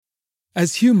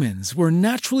As humans, we're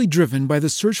naturally driven by the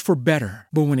search for better.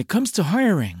 But when it comes to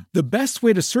hiring, the best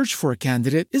way to search for a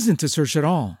candidate isn't to search at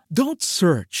all. Don't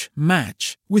search,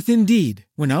 match with Indeed.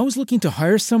 When I was looking to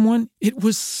hire someone, it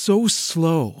was so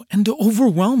slow and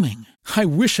overwhelming. I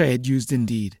wish I had used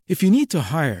Indeed. If you need to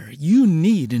hire, you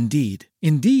need Indeed.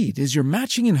 Indeed is your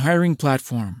matching and hiring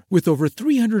platform with over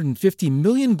 350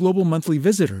 million global monthly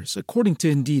visitors, according to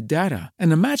Indeed data,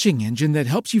 and a matching engine that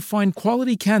helps you find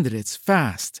quality candidates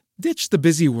fast. Ditch the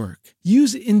busy work.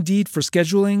 Use Indeed for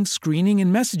scheduling, screening,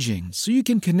 and messaging so you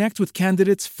can connect with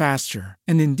candidates faster.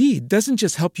 And Indeed doesn't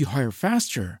just help you hire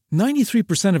faster.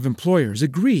 93% of employers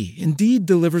agree Indeed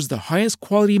delivers the highest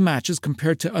quality matches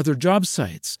compared to other job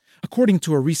sites, according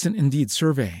to a recent Indeed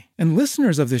survey. And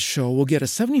listeners of this show will get a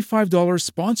 $75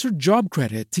 sponsored job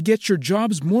credit to get your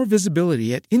jobs more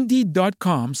visibility at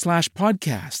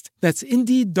Indeed.com/podcast. That's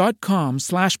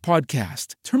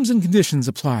Indeed.com/podcast. Terms and conditions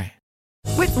apply.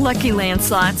 With Lucky Land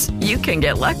Slots, you can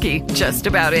get lucky just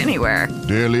about anywhere.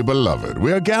 Dearly beloved,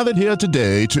 we are gathered here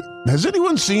today to... Has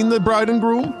anyone seen the bride and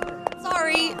groom?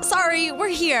 Sorry, we're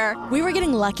here. We were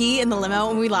getting lucky in the limo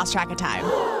and we lost track of time.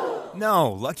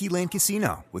 No, Lucky Land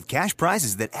Casino, with cash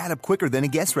prizes that add up quicker than a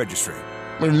guest registry.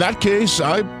 In that case,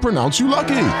 I pronounce you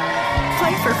lucky.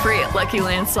 Play for free at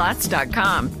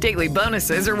LuckyLandSlots.com. Daily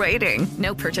bonuses are waiting.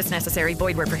 No purchase necessary.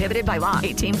 Void where prohibited by law.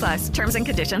 18+. Terms and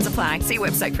conditions apply. See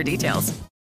website for details.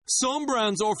 Some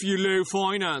brands offer you low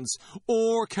finance,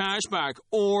 or cashback,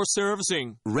 or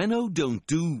servicing. Renault don't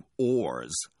do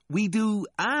ors. We do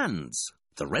ands.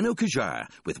 The Renault Kadjar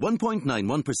with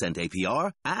 1.91%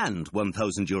 APR and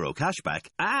 €1,000 cashback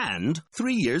and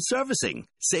 3 years servicing,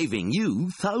 saving you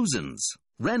thousands.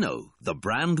 Renault, the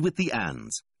brand with the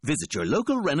ands. Visit your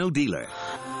local Renault dealer.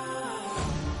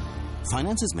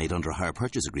 Finance is made under a hire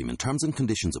purchase agreement. Terms and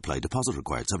conditions apply. Deposit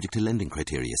required. Subject to lending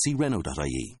criteria. See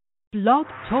Renault.ie. Blog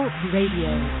Talk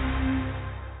Radio.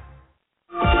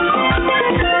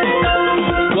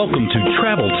 Welcome to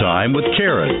Travel Time with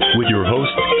Karen, with your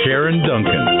host, Karen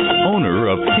Duncan, owner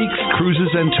of Peaks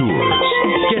Cruises and Tours.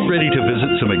 Get ready to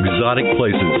visit some exotic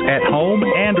places at home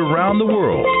and around the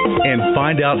world and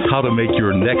find out how to make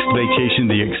your next vacation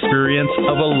the experience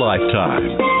of a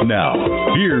lifetime. Now,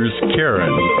 here's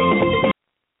Karen.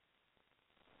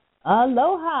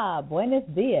 Aloha, buenos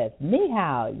dias, ni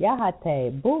hao,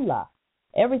 yahate, bula.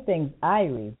 Everything's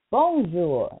Irish.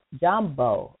 Bonjour,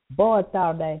 jambo, boa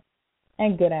tarde,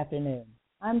 and good afternoon.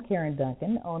 I'm Karen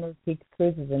Duncan, owner of Peaks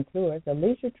Cruises and Tours, a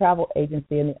leisure travel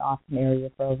agency in the Austin area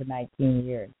for over 19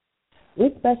 years. We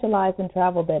specialize in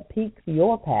travel that piques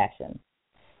your passion.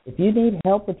 If you need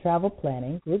help with travel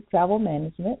planning, group travel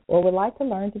management, or would like to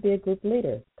learn to be a group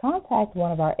leader, contact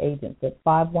one of our agents at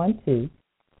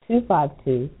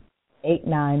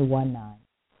 512-252-8919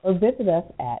 or visit us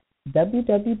at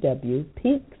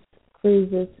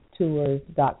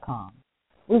www.peakscruisestours.com.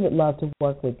 We would love to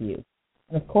work with you.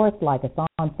 And, of course, like us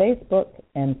on Facebook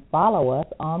and follow us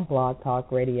on Blog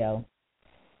Talk Radio.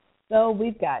 So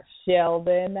we've got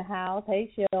Shelda in the house. Hey,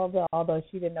 Shelda, although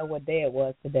she didn't know what day it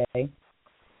was today.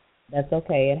 That's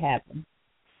okay. It happened.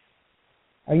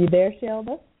 Are you there,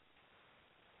 Shelda?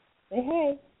 Say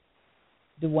hey.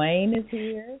 Dwayne is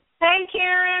here. Hey,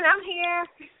 Karen, I'm here.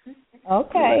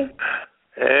 Okay.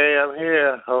 Hey, I'm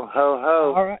here. Ho, ho,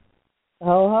 ho. All right.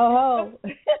 Ho, ho, ho.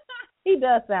 He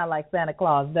does sound like Santa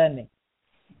Claus, doesn't he?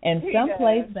 And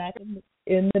someplace back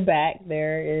in the back,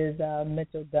 there is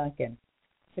Mitchell Duncan.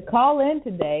 To call in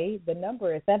today, the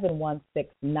number is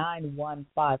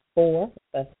 716-9154.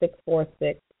 That's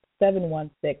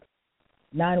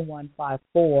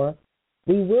 646-716-9154.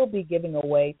 We will be giving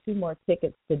away 2 more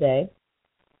tickets today.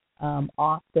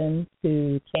 Austin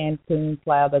to Cancun,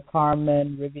 Playa del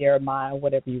Carmen, Riviera Maya,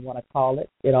 whatever you want to call it.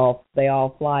 They all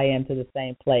fly into the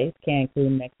same place,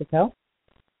 Cancun, Mexico.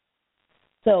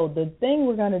 So the thing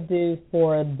we're going to do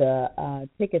for the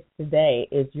tickets today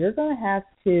is you're going to have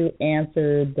to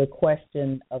answer the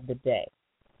question of the day.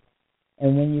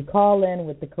 And when you call in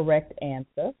with the correct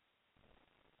answer,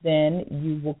 then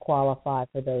you will qualify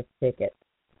for those tickets.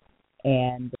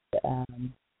 And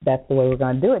that's the way we're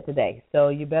going to do it today. So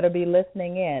you better be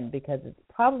listening in because it's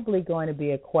probably going to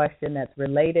be a question that's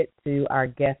related to our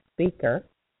guest speaker.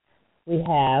 We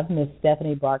have Miss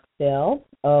Stephanie Barksdale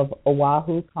of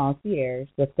Oahu Concierge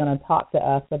that's going to talk to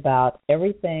us about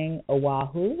everything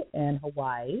Oahu and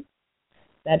Hawaii.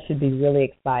 That should be really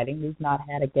exciting. We've not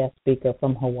had a guest speaker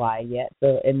from Hawaii yet,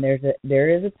 and there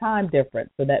is a time difference,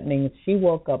 so that means she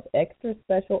woke up extra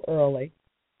special early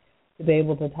to be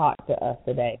able to talk to us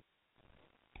today.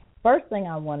 First thing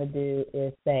I want to do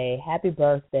is say happy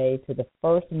birthday to the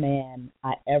first man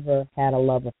I ever had a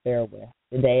love affair with.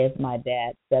 Today is my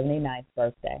dad's 79th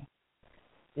birthday.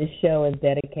 This show is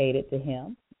dedicated to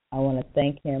him. I want to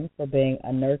thank him for being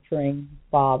a nurturing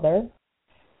father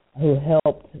who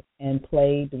helped and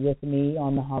played with me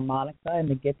on the harmonica and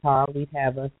the guitar. We'd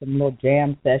have some little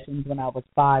jam sessions when I was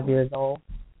 5 years old.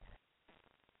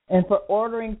 And for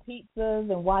ordering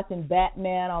pizzas and watching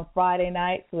Batman on Friday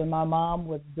nights when my mom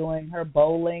was doing her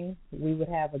bowling. We would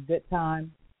have a good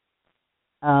time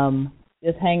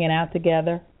just hanging out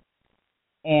together.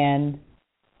 And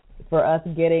for us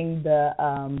getting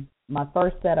my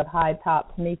first set of high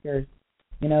top sneakers,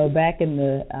 back in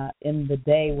the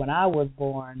day when I was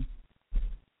born.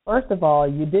 First of all,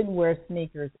 you didn't wear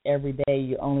sneakers every day.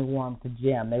 You only wore them to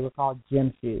gym. They were called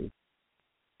gym shoes.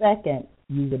 Second,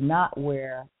 you would not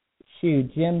wear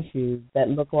gym shoes that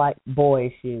look like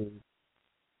boy shoes.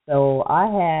 So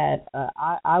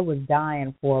I was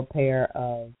dying for a pair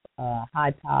of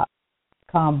high top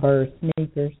Converse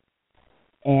sneakers,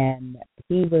 and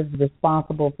he was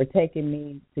responsible for taking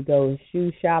me to go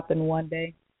shoe shopping one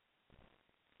day.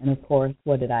 And of course,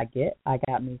 what did I get? I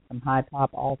got me some high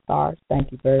top All-Stars.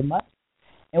 Thank you very much.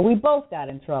 And we both got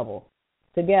in trouble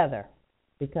together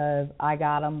because I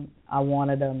got them, I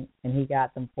wanted them, and he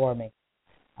got them for me.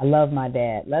 I love my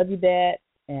dad. Love you, Dad,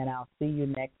 and I'll see you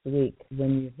next week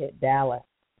when you hit Dallas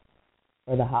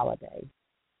for the holidays.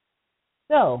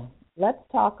 So let's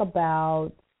talk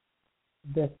about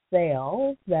the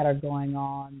sales that are going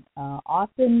on.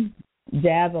 Austin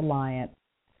Jazz Alliance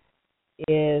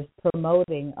is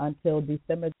promoting until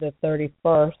December the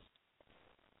 31st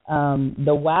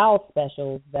the WOW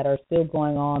specials that are still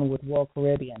going on with World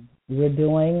Caribbean. We're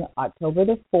doing October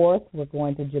the 4th. We're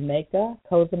going to Jamaica,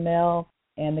 Cozumel,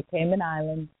 and the Cayman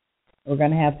Islands. We're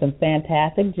going to have some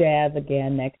fantastic jazz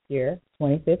again next year,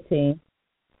 2015.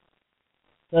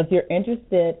 So if you're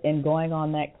interested in going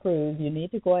on that cruise, you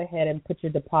need to go ahead and put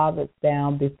your deposits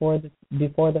down before the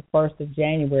 1st of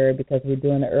January because we're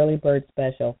doing the early bird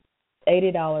special.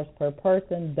 $80 per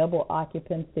person, double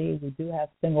occupancy. We do have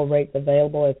single rates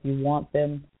available if you want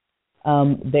them.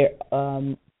 They're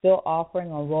still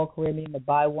offering on Royal Caribbean the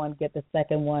buy one, get the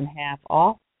second one half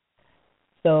off.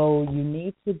 So you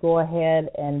need to go ahead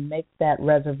and make that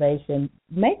reservation.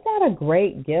 Make that a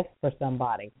great gift for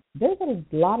somebody. There's a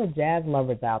lot of jazz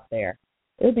lovers out there.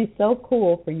 It would be so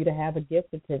cool for you to have a gift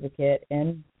certificate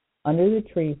under the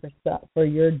tree for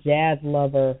your jazz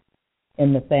lover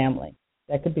in the family.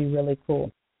 That could be really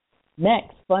cool.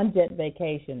 Next, FunJet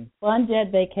Vacations. FunJet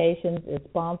Vacations is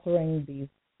sponsoring these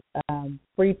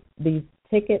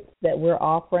tickets that we're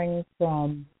offering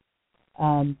from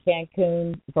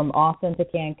Cancun, from Austin to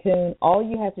Cancun. All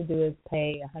you have to do is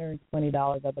pay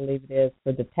 $120, I believe it is,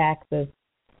 for the taxes,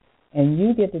 and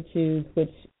you get to choose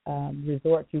which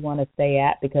resort you want to stay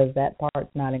at because that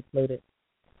part's not included.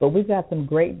 But we've got some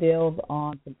great deals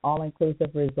on some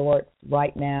all-inclusive resorts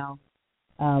right now.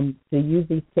 To use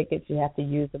these tickets, you have to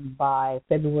use them by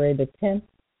February the 10th.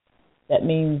 That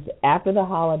means after the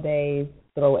holidays,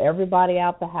 throw everybody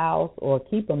out the house or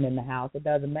keep them in the house. It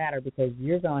doesn't matter because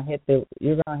you're gonna hit the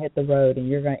road and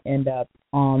you're gonna end up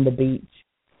on the beach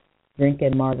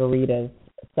drinking margaritas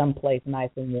someplace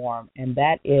nice and warm. And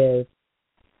that is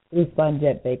through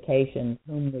FunJet Vacations,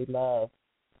 whom we love.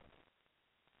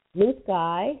 Blue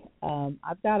Sky,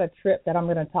 I've got a trip that I'm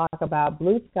going to talk about.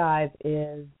 Blue Skies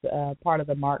is part of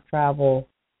the Mark Travel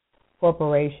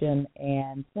Corporation,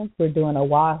 and since we're doing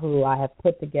Oahu, I have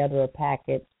put together a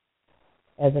package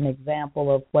as an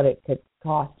example of what it could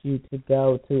cost you to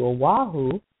go to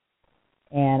Oahu,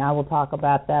 and I will talk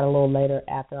about that a little later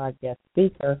after our guest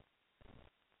speaker.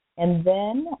 And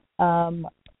then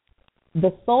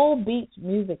the Soul Beach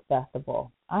Music Festival.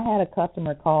 I had a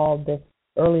customer call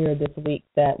earlier this week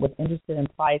that was interested in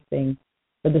pricing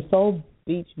for the Soul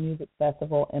Beach Music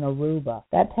Festival in Aruba.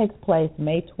 That takes place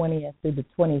May 20th through the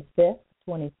 25th,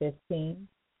 2015.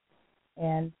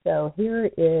 And so here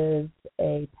is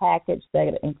a package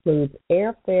that includes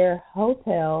airfare,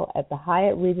 hotel at the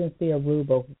Hyatt Regency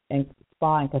Aruba, and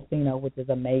spa and casino, which is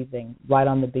amazing, right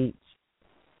on the beach,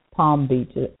 Palm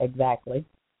Beach exactly.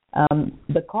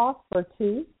 The cost for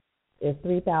two is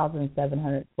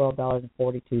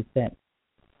 $3,712.42.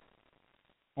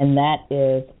 And that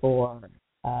is for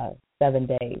 7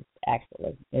 days,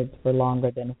 actually. It's for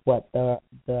longer than what the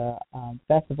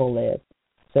festival is.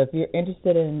 So if you're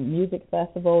interested in music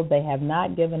festival, they have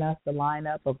not given us the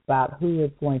lineup about who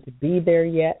is going to be there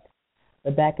yet,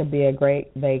 but that could be a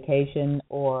great vacation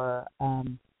or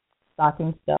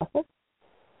stocking stuffer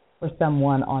for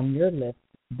someone on your list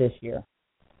this year.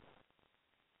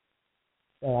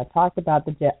 So I talked about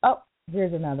the jet. Oh,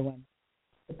 here's another one.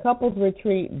 The Couples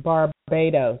Retreat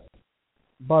Barbados.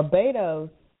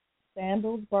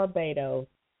 Sandals Barbados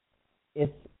is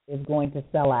is going to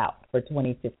sell out for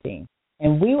 2015.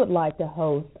 And we would like to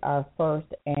host our first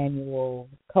annual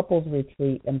couples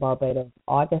retreat in Barbados,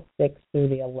 August 6th through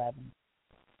the 11th.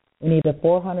 We need a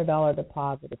 $400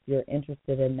 deposit if you're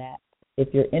interested in that.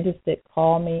 If you're interested,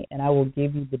 call me, and I will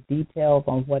give you the details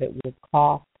on what it would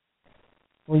cost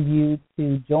for you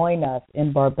to join us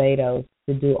in Barbados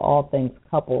to do all things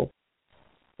couples.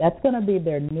 That's going to be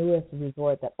their newest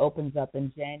resort that opens up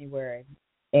in January.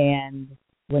 And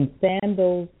when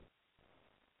Sandals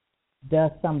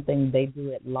does something, they do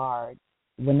it large.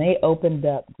 When they opened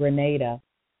up Grenada,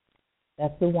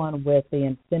 that's the one with the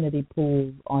infinity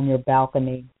pool on your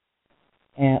balcony,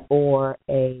 or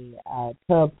a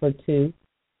tub for two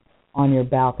on your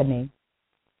balcony.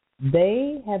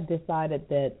 They have decided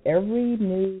that every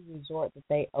new resort that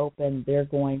they open, they're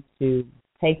going to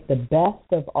take the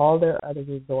best of all their other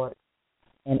resorts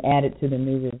and add it to the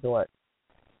new resort.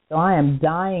 So I am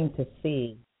dying to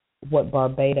see what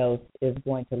Barbados is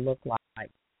going to look like.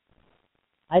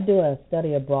 I do a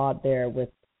study abroad there with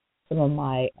some of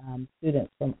my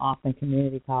students from Austin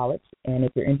Community College, and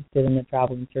if you're interested in the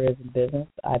travel and tourism business,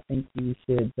 I think you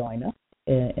should join us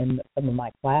in some of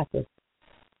my classes.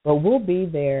 But we'll be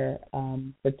there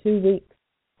for 2 weeks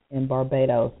in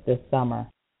Barbados this summer,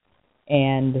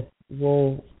 and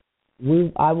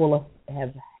I will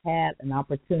have had an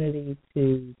opportunity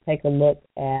to take a look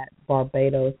at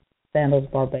Barbados, Sandals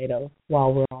Barbados,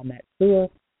 while we're on that tour.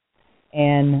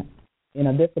 And, you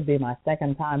know, this will be my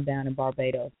second time down in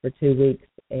Barbados for 2 weeks,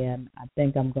 and I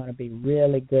think I'm going to be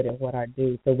really good at what I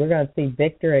do. So we're going to see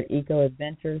Victor at Eco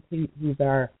Adventures. He's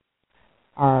our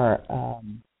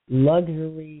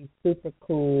luxury, super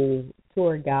cool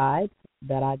tour guide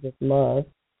that I just love,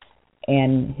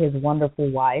 and his wonderful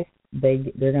wife.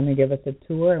 They're going to give us a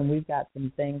tour, and we've got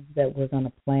some things that we're going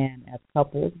to plan as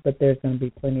couples, but there's going to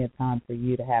be plenty of time for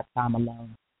you to have time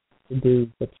alone to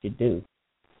do what you do.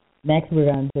 Next,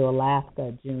 we're going to do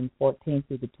Alaska, June 14th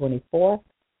through the 24th,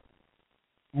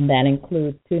 and that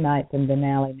includes 2 nights in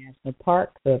Denali National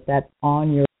Park. So if that's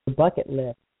on your bucket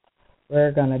list,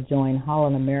 we're going to join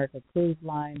Holland America Cruise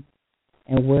Line,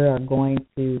 and we're going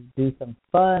to do some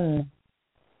fun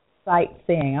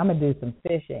sightseeing. I'm going to do some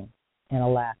fishing in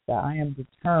Alaska. I am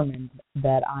determined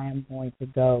that I am going to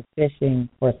go fishing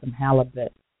for some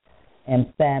halibut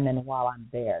and salmon while I'm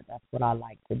there. That's what I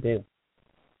like to do.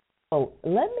 So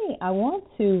I want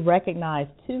to recognize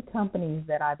 2 companies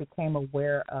that I became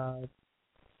aware of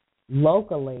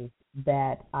locally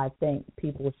that I think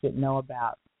people should know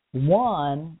about.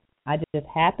 One, I just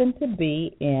happened to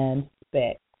be in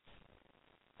Specs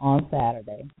on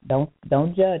Saturday. Don't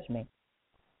judge me.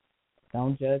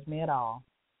 Don't judge me at all,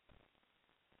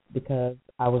 because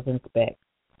I was in Specs.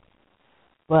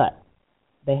 But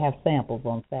they have samples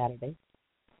on Saturday.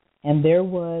 And there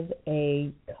was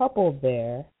a couple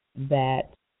there that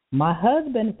my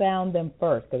husband found them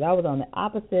first, because I was on the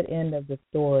opposite end of the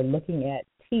store looking at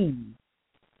teas.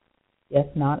 Yes,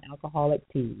 non-alcoholic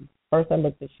teas. First I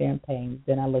looked at champagnes,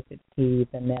 then I looked at teas,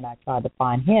 and then I tried to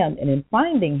find him. And in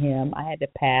finding him, I had to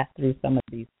pass through some of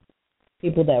these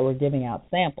people that were giving out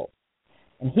samples.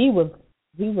 And he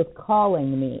was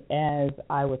calling me as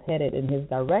I was headed in his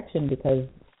direction, because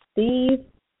Steve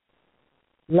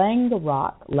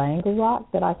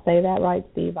Langerock, did I say that right,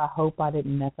 Steve? I hope I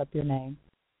didn't mess up your name.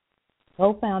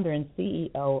 Co-founder and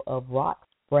CEO of Rocks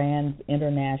Brands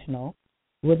International,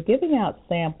 was giving out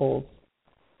samples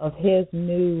of his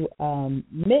new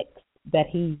mix that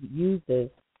he uses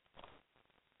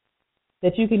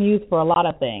that you can use for a lot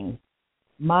of things.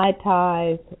 Mai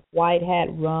Tais, White Hat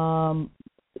Rum,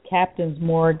 Captain's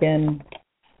Morgan.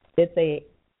 It's a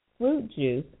fruit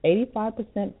juice,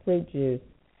 85% fruit juice,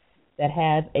 that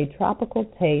has a tropical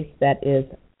taste that is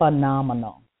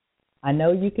phenomenal. I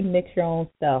know you can mix your own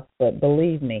stuff, but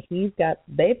believe me,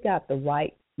 they've got the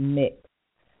right mix,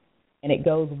 and it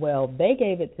goes well. They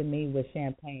gave it to me with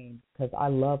champagne because I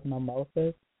love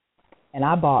mimosas, and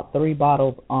I bought 3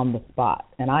 bottles on the spot,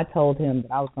 and I told him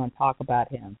that I was going to talk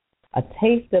about him. A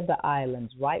taste of the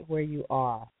islands right where you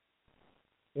are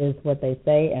is what they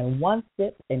say, and 1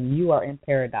 sip and you are in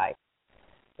paradise.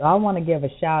 So I want to give a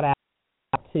shout out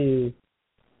to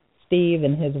Steve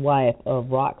and his wife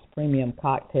of Rocks Premium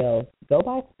Cocktails. Go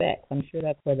by Specs. I'm sure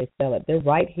that's where they sell it. They're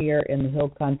right here in the Hill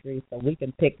Country, so we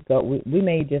can we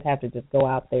may just have to just go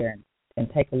out there and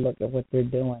take a look at what they're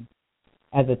doing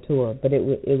as a tour. But it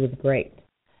was great.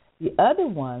 The other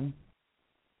one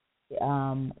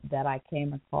that I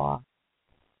came across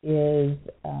is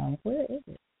where is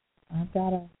it? I've got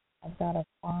to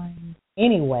find.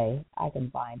 Anyway, I can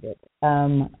find it.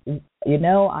 You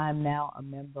know, I'm now a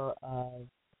member of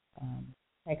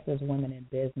Texas Women in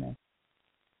Business,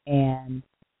 and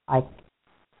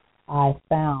I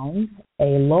found a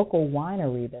local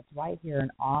winery that's right here in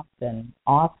Austin.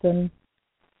 Austin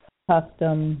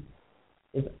Custom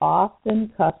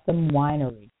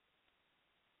Winery.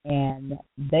 And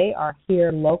they are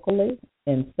here locally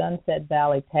in Sunset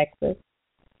Valley, Texas.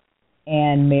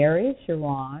 And Mary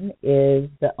Sharon is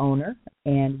the owner,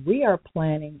 and we are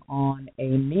planning on a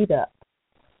meetup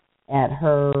at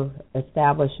her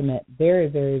establishment very,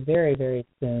 very, very, very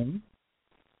soon,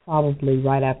 probably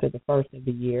right after the first of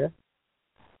the year.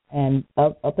 And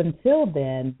up until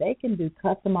then, they can do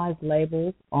customized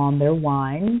labels on their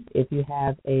wines. If you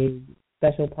have a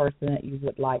special person that you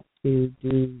would like to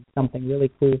do something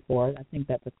really cool for, I think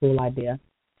that's a cool idea.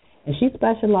 And she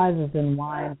specializes in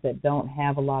wines that don't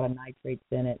have a lot of nitrates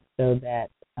in it so that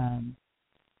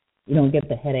you don't get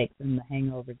the headaches and the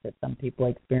hangovers that some people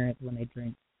experience when they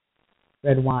drink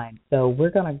red wine. So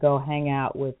we're going to go hang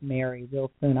out with Mary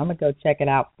real soon. I'm going to go check it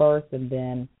out first, and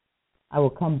then I will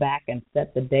come back and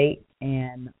set the date,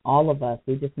 and all of us,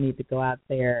 we just need to go out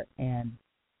there and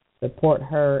support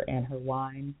her and her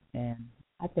wine, and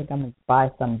I think I'm going to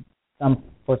buy some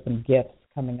for some gifts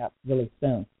coming up really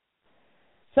soon.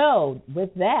 So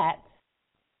with that,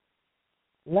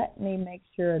 let me make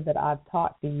sure that I've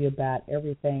talked to you about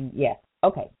everything. Yes.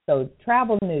 Okay, so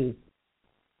travel news.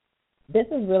 This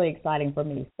is really exciting for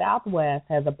me. Southwest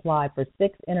has applied for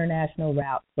 6 international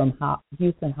routes from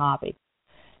Houston Hobby.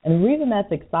 And the reason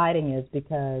that's exciting is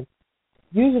because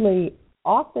usually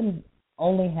Austin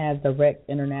only has direct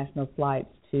international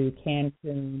flights to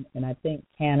Cancun and I think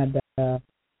Canada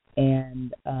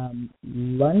and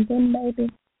London maybe.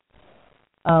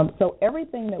 So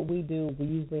everything that we do, we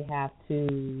usually have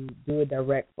to do a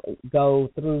direct go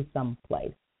through some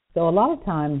place. So a lot of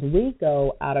times we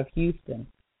go out of Houston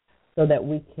so that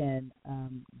we can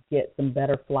get some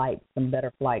better flight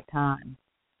time.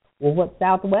 Well, what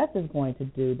Southwest is going to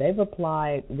do, they've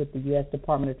applied with the U.S.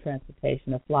 Department of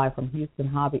Transportation to fly from Houston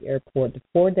Hobby Airport to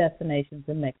 4 destinations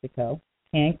in Mexico: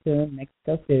 Cancun,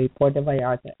 Mexico City, Puerto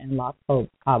Vallarta, and Los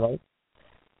Cabos,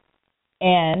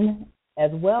 and as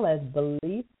well as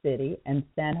Belize City and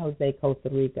San Jose, Costa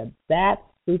Rica. That's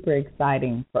super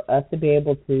exciting for us to be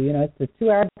able to, it's a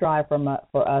 2-hour drive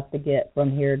for us to get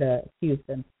from here to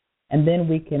Houston. And then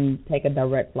we can take a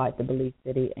direct flight to Belize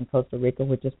City and Costa Rica,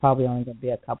 which is probably only going to be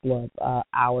a couple of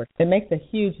hours. It makes a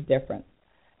huge difference.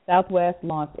 Southwest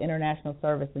launched international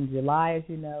service in July, as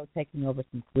you know, taking over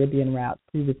some Caribbean routes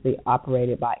previously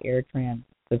operated by AirTrans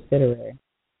subsidiary.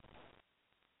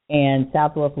 And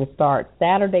Southwest will start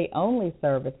Saturday-only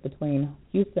service between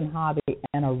Houston Hobby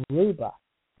and Aruba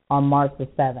on March the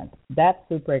 7th. That's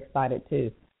super excited,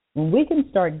 too. When we can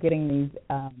start getting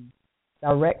these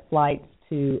direct flights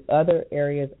to other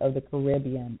areas of the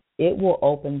Caribbean, it will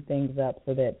open things up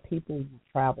so that people will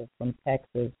travel from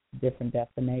Texas to different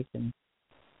destinations.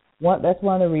 That's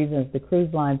one of the reasons the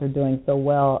cruise lines are doing so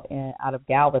well out of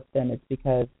Galveston. It's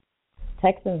because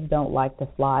Texans don't like to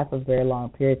fly for very long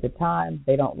periods of time.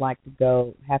 They don't like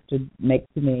to have to make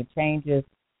too many changes.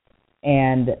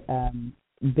 And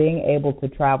being able to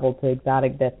travel to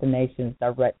exotic destinations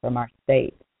direct from our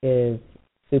state is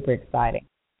super exciting.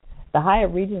 The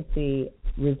Hyatt Regency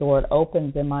Resort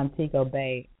opens in Montego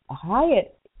Bay.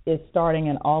 Hyatt is starting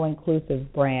an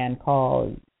all-inclusive brand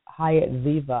called Hyatt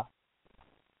Viva.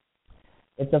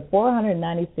 It's a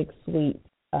 496-suite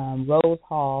Rose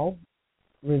Hall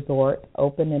resort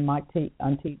opened in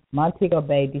Montego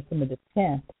Bay December the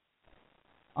 10th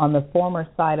on the former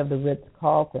site of the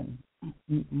Ritz-Carlton,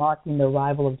 marking the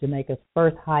arrival of Jamaica's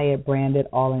first Hyatt-branded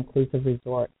all-inclusive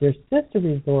resort. Their sister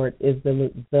resort is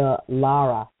the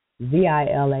Lara,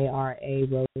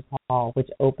 Vilara Rose Hall, which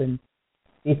opened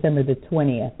December the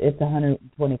 20th. It's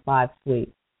 125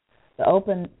 suites. The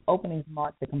openings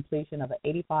mark the completion of an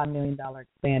 $85 million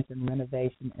expansion,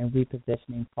 renovation, and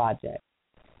repositioning project.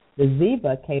 The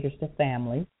Ziva caters to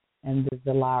families, and the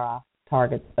Zilara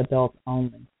targets adults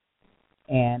only.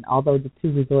 And although the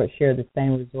 2 resorts share the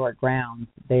same resort grounds,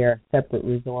 they are separate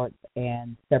resorts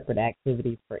and separate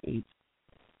activities for each.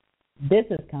 This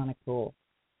is kind of cool.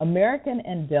 American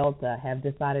and Delta have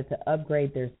decided to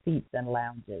upgrade their seats and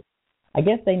lounges. I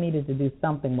guess they needed to do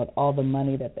something with all the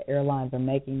money that the airlines are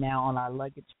making now on our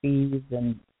luggage fees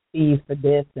and fees for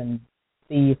this and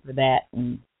fees for that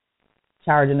and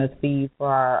charging us fees for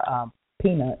our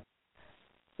peanuts.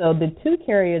 So the 2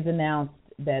 carriers announced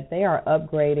that they are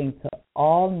upgrading to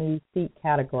all new seat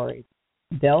categories: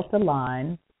 Delta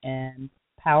Lines and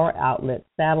Power Outlet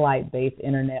satellite-based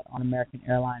internet on American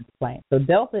Airlines planes. So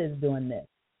Delta is doing this.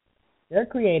 They're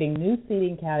creating new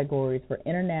seating categories for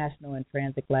international and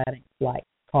transatlantic flights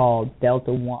called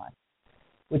Delta One,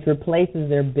 which replaces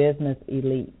their business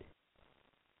elite.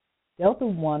 Delta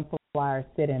One flyers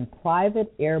sit in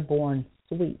private airborne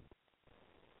suites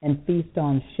and feast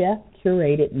on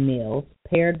chef-curated meals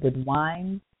paired with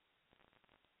wines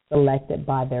selected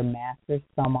by their master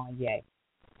sommelier.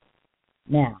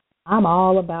 Now, I'm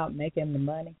all about making the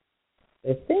money.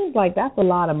 It seems like that's a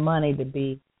lot of money to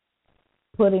be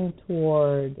putting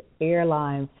toward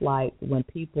airline flights when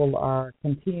people are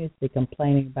continuously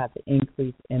complaining about the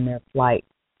increase in their flight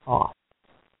costs.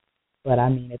 But, I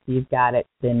mean, if you've got it,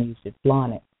 then you should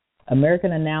flaunt it.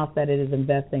 American announced that it is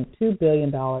investing $2 billion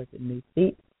in new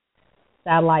seats,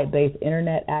 satellite-based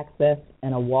internet access,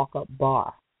 and a walk-up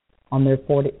bar on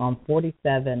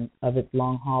 47 of its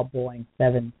long-haul Boeing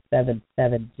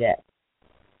 777 jets.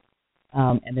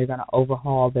 And they're going to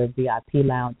overhaul their VIP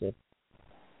lounges.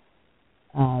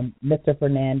 Mr.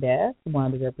 Fernandez, one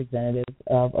of the representatives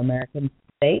of American,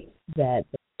 states that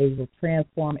they will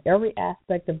transform every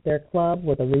aspect of their club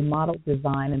with a remodeled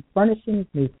design and furnishings,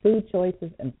 new food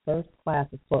choices, and first-class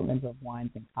assortments of wines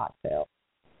and cocktails.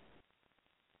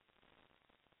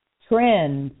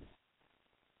 Trends,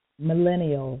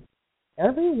 millennials.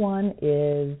 Everyone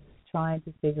is trying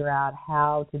to figure out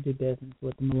how to do business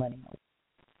with the millennials.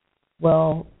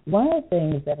 Well, one of the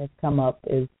things that has come up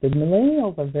is the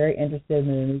millennials are very interested in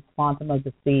the new Quantum of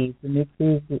the Seas, the new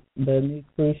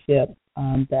cruise ship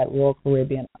that Royal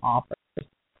Caribbean offers.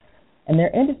 And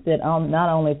they're interested not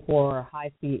only for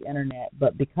high-speed internet,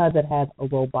 but because it has a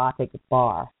robotic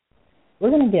bar. We're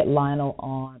going to get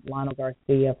Lionel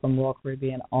Garcia from Royal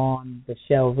Caribbean on the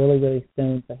show really, really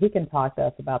soon, so he can talk to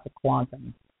us about the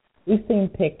Quantum. We've seen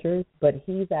pictures, but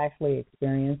he's actually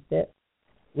experienced it.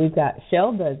 We've got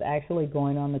Shelda is actually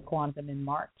going on the Quantum in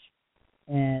March,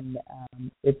 and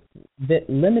it's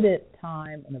limited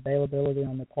time and availability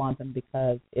on the Quantum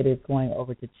because it is going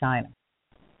over to China.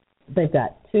 They've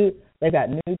got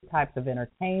new types of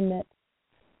entertainment,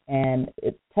 and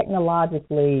it's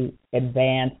technologically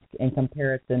advanced in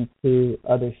comparison to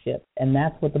other ships, and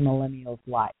that's what the millennials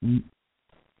like.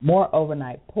 More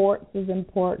overnight ports is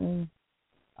important.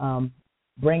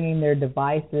 Bringing their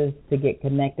devices to get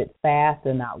connected fast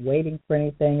and not waiting for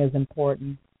anything is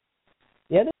important.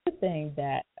 The other thing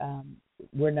that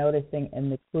we're noticing in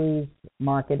the cruise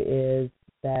market is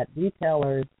that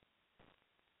retailers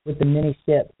with the mini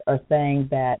ships are saying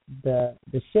that the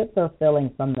ships are filling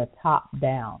from the top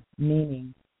down,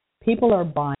 meaning people are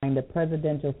buying the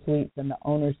presidential suites and the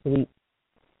owner suites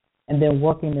and then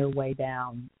working their way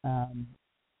down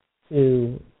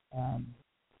to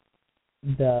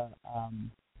the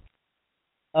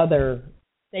other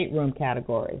stateroom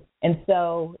categories. And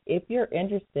so if you're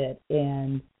interested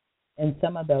in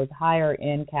some of those higher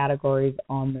end categories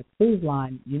on the cruise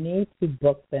line, you need to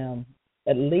book them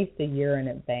at least a year in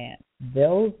advance.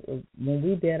 Those, when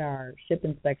we did our ship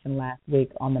inspection last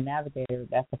week on the Navigator,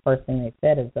 that's the first thing they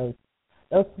said is those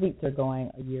suites are going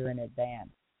a year in advance,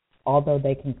 although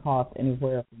they can cost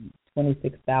anywhere from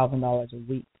 $26,000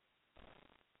 a week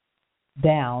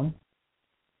down.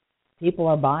 People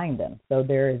are buying them, so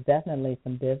there is definitely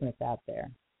some business out there.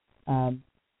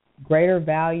 Greater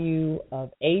value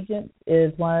of agents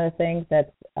is one of the things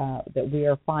that we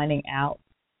are finding out.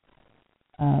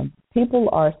 People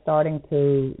are starting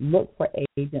to look for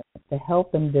agents to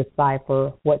help them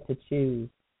decipher what to choose.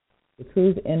 The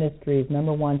cruise industry's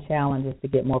number one challenge is to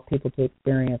get more people to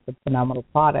experience the phenomenal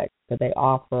products that they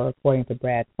offer, according to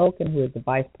Brad Token, who is the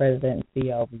Vice President and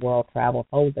CEO of World Travel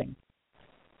Holdings.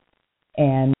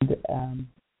 And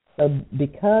so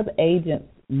because agents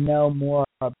know more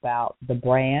about the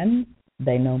brands,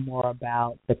 they know more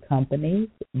about the companies,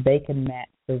 they can match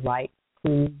the right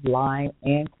cruise line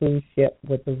and cruise ship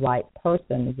with the right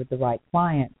person, with the right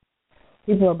client.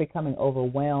 People are becoming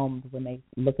overwhelmed when they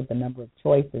look at the number of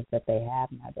choices that they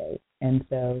have nowadays. And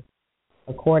so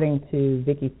according to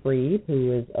Vicki Freed,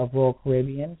 who is of Royal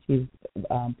Caribbean, she's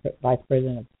Vice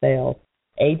President of Sales,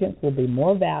 agents will be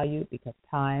more valued because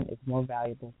time is more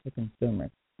valuable to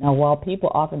consumers. Now, while people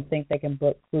often think they can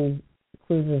book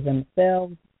cruises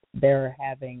themselves, they're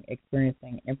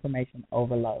experiencing information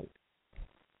overload.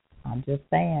 I'm just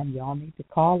saying, y'all need to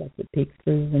call us at Peaks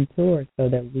Cruises and Tours so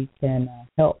that we can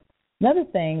help. Another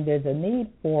thing, there's a need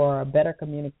for a better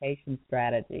communication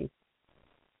strategy.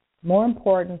 More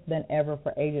important than ever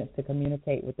for agents to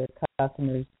communicate with their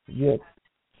customers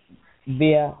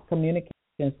via communications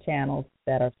channels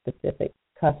that are specific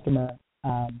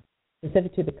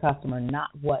to the customer, not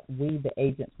what we, the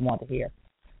agents, want to hear.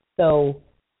 So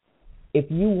if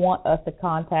you want us to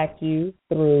contact you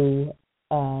through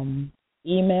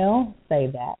email, say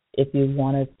that. If you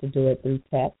want us to do it through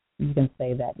text, you can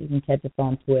say that. You can catch us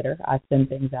on Twitter. I send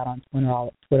things out on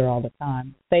Twitter all the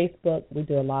time. Facebook, we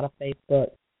do a lot of Facebook.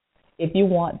 if you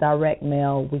want direct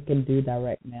mail, we can do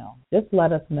direct mail. Just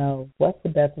let us know what's the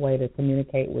best way to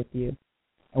communicate with you,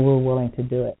 and we're willing to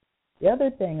do it. The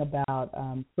other thing about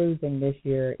cruising this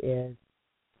year is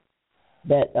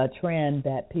that a trend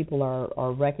that people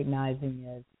are recognizing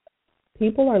is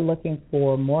people are looking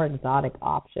for more exotic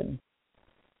options.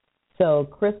 So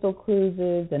Crystal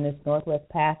Cruises and its Northwest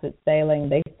Passage sailing,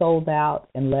 they sold out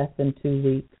in less than 2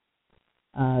 weeks.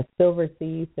 Silver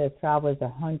Sea says travelers are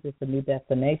hungry for new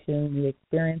destinations, new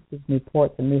experiences, new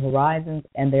ports, and new horizons,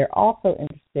 and they're also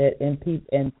interested in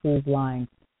cruise lines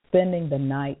spending the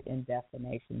night in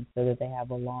destinations so that they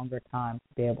have a longer time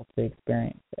to be able to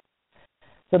experience it.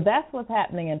 So that's what's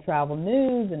happening in travel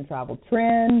news and travel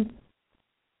trends.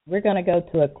 We're going to go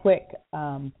to a quick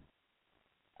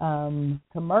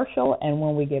commercial, and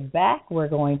when we get back, we're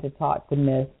going to talk to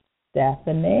Miss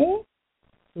Stephanie,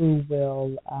 who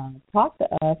will talk to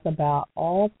us about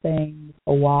all things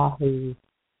Oahu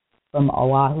from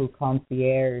Oahu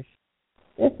Concierge.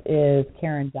 This is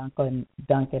Karen Duncan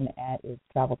at It's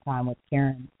Travel Time with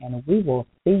Karen, and we will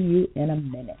see you in a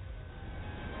minute.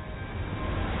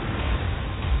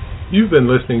 You've been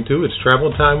listening to It's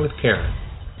Travel Time with Karen.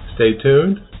 Stay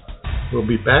tuned. We'll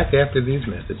be back after these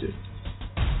messages.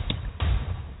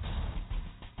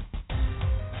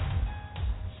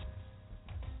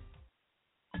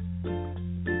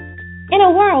 In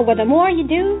a world where the more you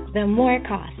do, the more it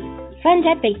costs,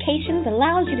 FunJet Vacations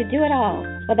allows you to do it all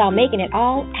without making it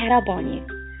all add up on you.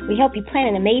 We help you plan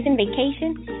an amazing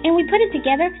vacation, and we put it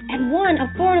together at one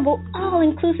affordable,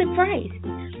 all-inclusive price.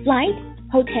 Flight,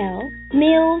 hotel,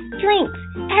 meals, drinks,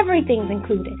 everything's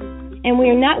included. And we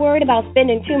are not worried about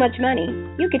spending too much money.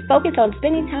 You can focus on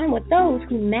spending time with those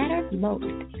who matter most.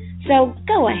 So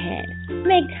go ahead,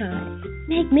 make time,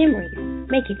 make memories,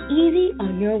 make it easy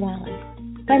on your wallet.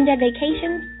 FunJet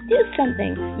Vacations, do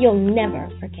something you'll never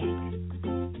forget.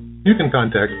 You can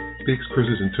contact Peaks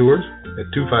Cruises and Tours at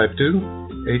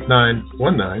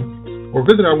 252-8919 or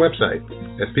visit our website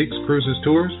at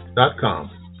peakscruisestours.com.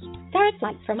 Direct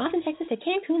flights from Austin, Texas to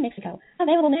Cancun, Mexico.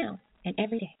 Available now and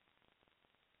every day.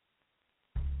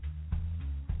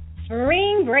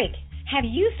 Spring break. Have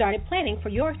you started planning for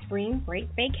your spring break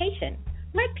vacation?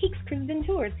 Let Peaks Cruises and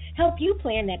Tours help you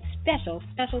plan that special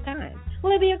time.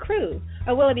 Will it be a cruise,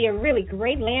 or will it be a really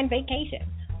great land vacation?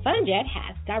 FunJet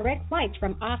has direct flights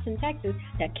from Austin, Texas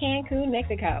to Cancun,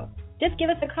 Mexico. Just give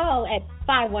us a call at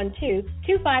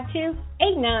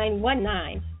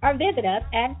 512-252-8919 or visit us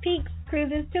at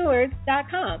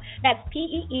peakscruisestours.com. That's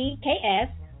P-E-E-K-S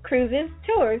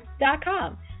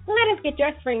cruisestours.com. Let us get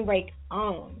your spring break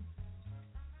on.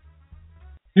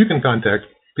 You can contact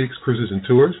Peaks Cruises and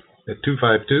Tours at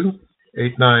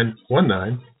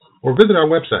 252-8919 or visit our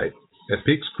website at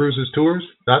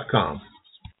peakscruisestours.com.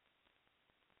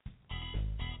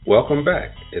 Welcome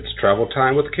back. It's Travel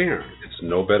Time with Karen. It's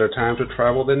no better time to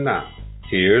travel than now.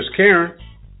 Here's Karen.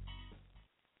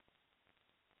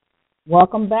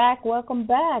 Welcome back.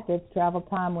 It's Travel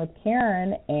Time with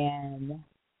Karen, and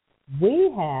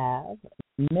we have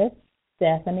Miss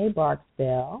Stephanie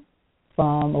Barksdale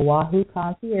from Oahu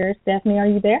Concierge. Stephanie, are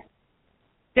you there?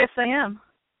 Yes, I am.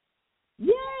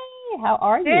 Yay! How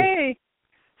are you? Hey,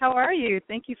 how are you?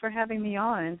 Thank you for having me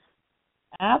on.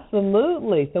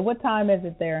 Absolutely. So what time is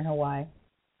it there in Hawaii?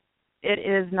 It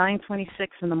is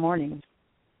 9:26 in the morning.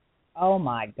 Oh,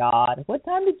 my God. What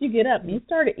time did you get up? You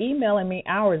started emailing me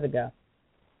hours ago.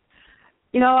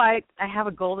 You know, I have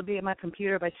a goal to be at my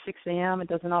computer by 6 a.m. It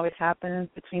doesn't always happen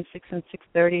between 6 and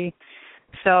 6:30.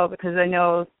 So because I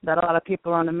know that a lot of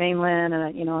people are on the mainland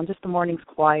and, and just the morning's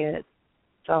quiet.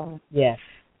 So yes.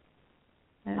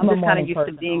 I'm just kind of used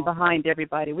to being behind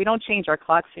everybody. We don't change our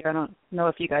clocks here. I don't know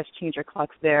if you guys change your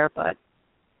clocks there, but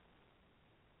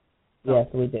yes,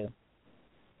 we do.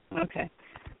 Okay,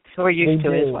 so we're used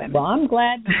to it. Well, I'm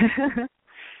glad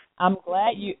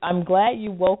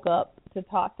you woke up to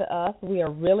talk to us. We are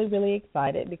really, really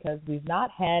excited because we've not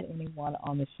had anyone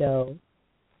on the show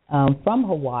from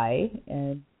Hawaii,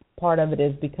 and part of it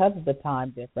is because of the time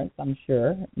difference, I'm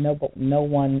sure. No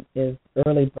one is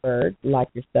early bird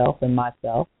like yourself and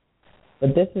myself.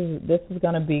 But this is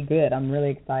going to be good. I'm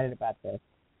really excited about this.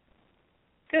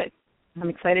 Good. I'm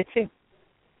excited too.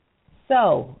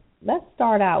 So let's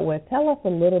start out with, tell us a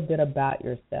little bit about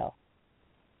yourself.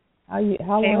 How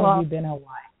long have you been in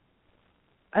Hawaii?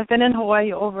 I've been in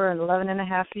Hawaii over 11 and a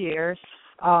half years,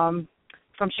 from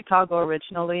Chicago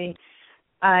originally.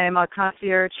 I'm a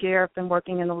concierge here. I've been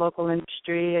working in the local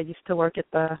industry. I used to work at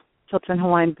the Hilton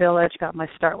Hawaiian Village, got my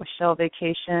start with Shell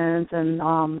Vacations, and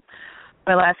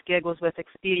my last gig was with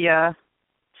Expedia.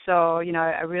 So,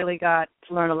 I really got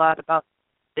to learn a lot about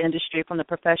the industry from the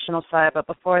professional side. But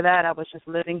before that, I was just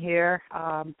living here.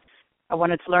 I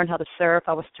wanted to learn how to surf.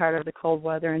 I was tired of the cold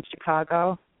weather in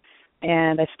Chicago.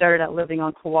 And I started out living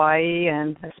on Kauai,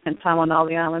 and I spent time on all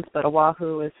the islands, but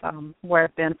Oahu is where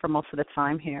I've been for most of the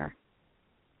time here.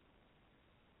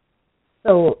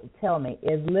 So tell me,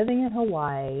 is living in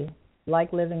Hawaii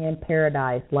like living in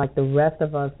paradise, like the rest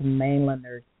of us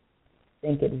mainlanders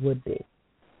think it would be?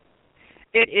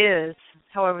 It is.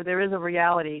 However, there is a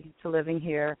reality to living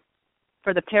here.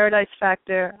 For the paradise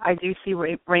factor, I do see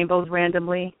rainbows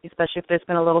randomly, especially if there's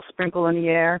been a little sprinkle in the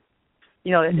air.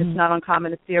 You know, it's not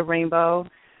uncommon to see a rainbow.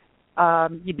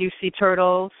 You do see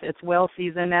turtles. It's whale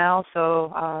season now,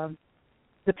 so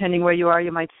depending where you are,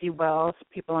 you might see whales.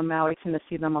 People in Maui tend to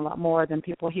see them a lot more than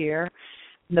people here.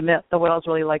 The whales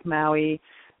really like Maui.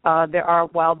 There are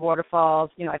wild waterfalls.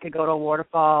 You know, I could go to a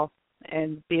waterfall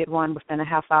and be at one within a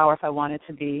half hour if I wanted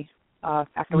to be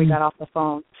after we got off the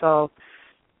phone. So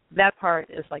that part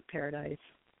is like paradise.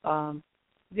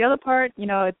 The other part, you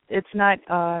know, it's not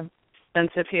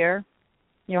expensive here.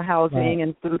 You know, housing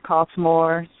and food costs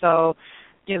more. So,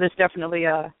 you know, there's definitely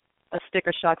a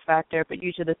sticker shock factor, but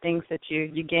usually the things that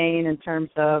you gain in terms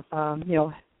of, you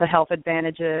know, the health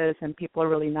advantages and people are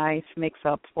really nice makes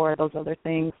up for those other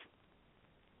things.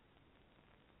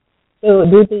 So,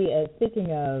 do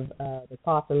speaking of the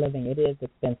cost of living, it is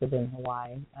expensive in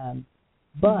Hawaii,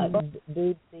 but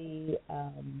do the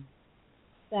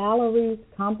salaries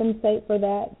compensate for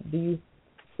that? Do you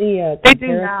see a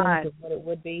comparison to what it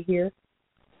would be here?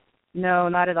 No,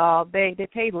 not at all. They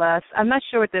pay less. I'm not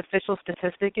sure what the official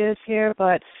statistic is here,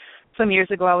 but some years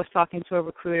ago I was talking to a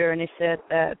recruiter and they said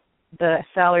that the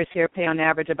salaries here pay on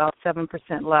average about 7%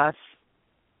 less.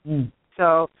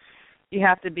 So you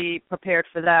have to be prepared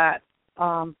for that.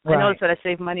 I noticed that I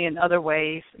save money in other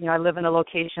ways. You know, I live in a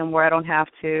location where I don't have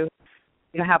to,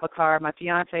 you know, have a car. My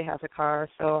fiance has a car,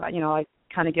 so, you know, I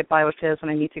kind of get by with his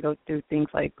when I need to go do things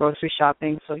like grocery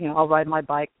shopping. So, you know, I'll ride my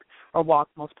bike or walk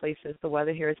most places. The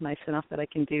weather here is nice enough that I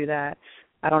can do that.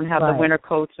 I don't have the winter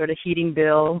coats or the heating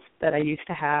bills that I used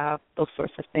to have, those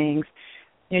sorts of things.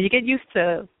 You know, you get used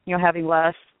to, you know, having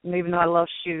less. You know, even though I love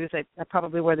shoes, I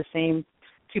probably wear the same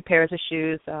 2 pairs of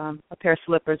shoes, a pair of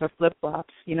slippers or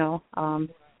flip-flops, you know,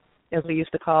 as we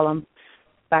used to call them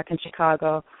back in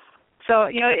Chicago. So,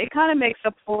 you know, it kind of makes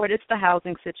up for it. It's the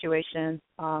housing situation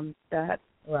that,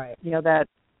 you know,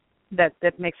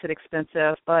 that makes it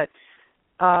expensive. But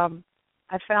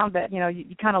I found that, you know,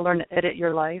 you kind of learn to edit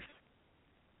your life,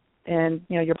 and,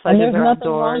 you know, your pleasures are outdoors. There's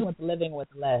nothing wrong with living with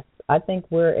less. I think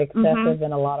we're excessive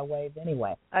in a lot of ways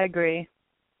anyway. I agree.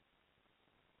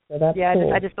 So that's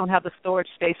cool. I just don't have the storage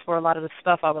space for a lot of the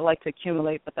stuff I would like to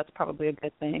accumulate, but that's probably a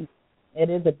good thing.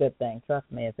 It is a good thing.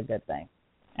 Trust me, it's a good thing.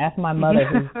 Ask my mother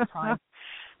who's trying.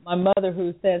 My mother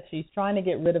who says she's trying to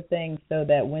get rid of things so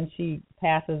that when she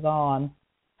passes on,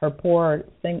 her poor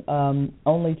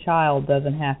only child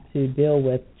doesn't have to deal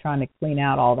with trying to clean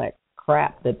out all that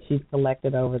crap that she's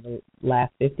collected over the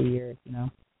last 50 years, you know.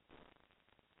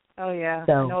 Oh, yeah.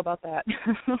 So, I know about that.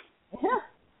 Yeah.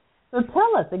 So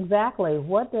tell us exactly,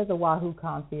 what does Oahu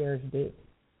Concierge do?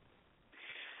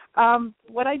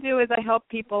 What I do is I help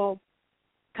people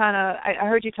kind of, I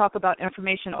heard you talk about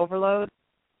information overload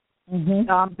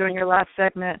during your last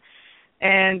segment.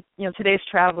 And, you know, today's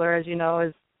traveler, as you know,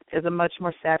 is a much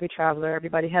more savvy traveler.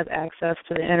 Everybody has access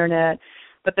to the Internet,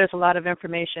 but there's a lot of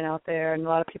information out there, and a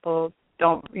lot of people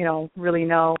don't, you know, really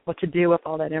know what to do with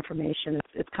all that information.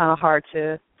 It's kind of hard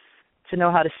to know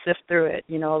how to sift through it.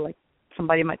 You know, like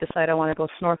somebody might decide I want to go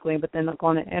snorkeling, but then they'll go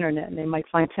on the Internet, and they might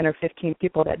find 10 or 15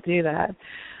 people that do that.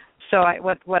 So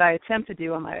what I attempt to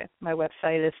do on my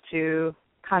website is to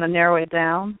kind of narrow it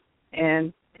down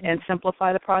and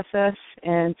simplify the process,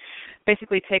 and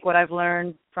basically take what I've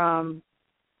learned from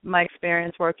my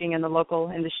experience working in the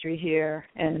local industry here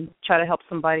and try to help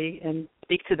somebody and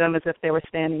speak to them as if they were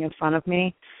standing in front of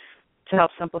me to help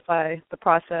simplify the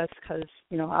process, because,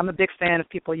 you know, I'm a big fan of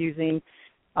people using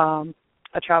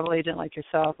a travel agent like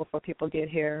yourself before people get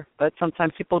here. But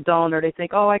sometimes people don't, or they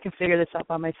think, oh, I can figure this out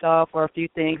by myself, or a few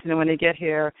things, and then when they get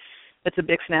here, it's a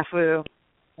big snafu.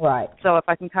 Right. So if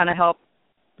I can kind of help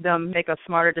them make a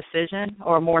smarter decision,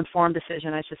 or a more informed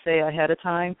decision, I should say, ahead of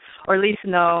time, or at least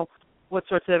know what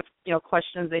sorts of, you know,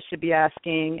 questions they should be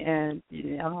asking, and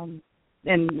you know,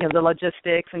 the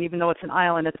logistics. And even though it's an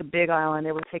island, it's a big island.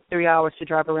 It would take 3 hours to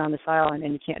drive around this island,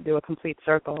 and you can't do a complete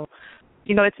circle.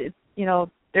 You know, it's you know,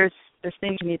 there's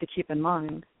things you need to keep in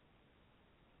mind.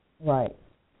 Right.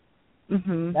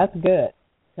 That's good,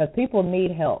 because people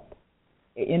need help.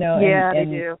 You know. Yeah,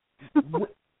 and they do.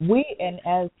 we and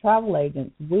as travel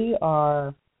agents, we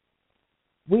are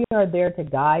we are there to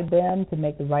guide them to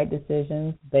make the right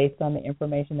decisions based on the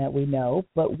information that we know,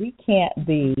 but we can't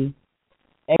be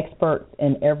experts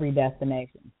in every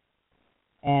destination.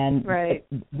 And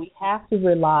we have to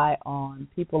rely on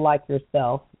people like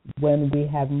yourself when we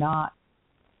have not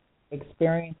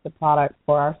experienced the product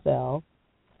for ourselves.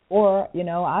 Or, you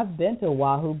know, I've been to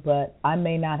Oahu, but I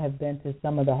may not have been to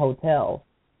some of the hotels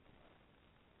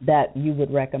that you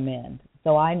would recommend.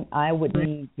 So I would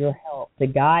need your help to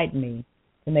guide me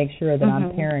to make sure that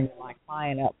I'm pairing my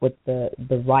client up with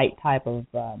the right type of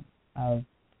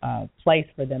place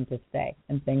for them to stay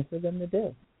and things for them to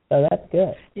do. So that's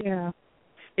good. Yeah.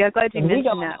 Yeah, glad you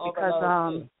mentioned that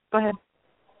because, go ahead.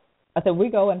 I said we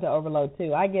go into overload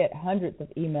too. I get hundreds of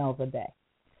emails a day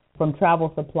from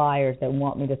travel suppliers that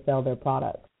want me to sell their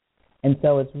products. And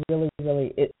so it's really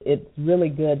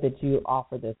good that you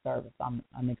offer this service.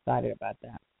 I'm excited about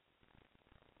that.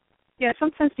 Yeah,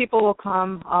 sometimes people will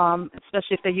come,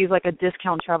 especially if they use like a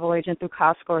discount travel agent through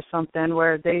Costco or something,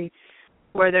 where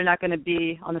they're not going to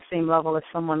be on the same level as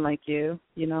someone like you.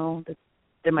 You know, that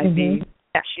there might be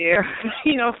cashier,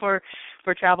 you know, for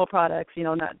travel products. You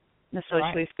know, not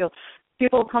necessarily skilled.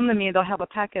 People will come to me. They'll have a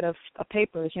packet of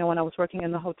papers. You know, when I was working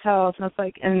in the hotels, and it's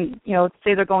like, and you know,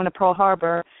 say they're going to Pearl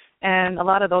Harbor, and a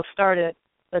lot of those start at,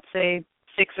 let's say,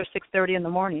 6 or 6:30 in the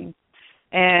morning.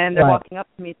 And they're walking up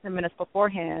to me 10 minutes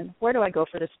beforehand. Where do I go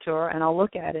for this tour? And I'll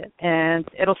look at it. And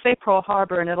it'll say Pearl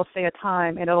Harbor, and it'll say a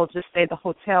time, and it'll just say the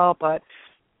hotel. But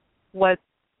what's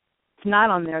not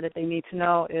on there that they need to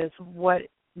know is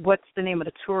what's the name of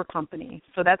the tour company.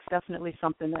 So that's definitely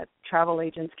something that travel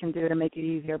agents can do to make it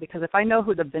easier. Because if I know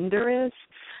who the vendor is,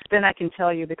 then I can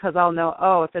tell you, because I'll know,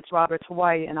 oh, if it's Roberts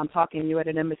Hawaii and I'm talking to you at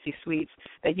an Embassy Suites,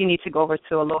 that you need to go over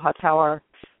to Aloha Tower.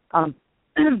 I'm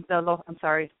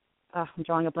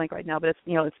drawing a blank right now, but it's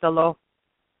the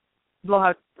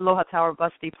Aloha Tower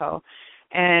Bus Depot,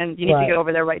 and you need to get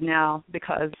over there right now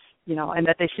because, you know, and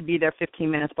that they should be there 15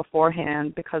 minutes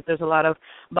beforehand because there's a lot of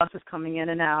buses coming in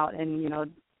and out, and, you know,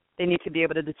 they need to be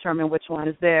able to determine which one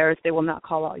is theirs. They will not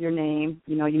call out your name.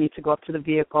 You know, you need to go up to the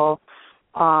vehicle.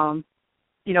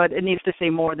 You know, it needs to say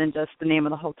more than just the name of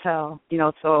the hotel, you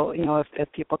know, so, you know,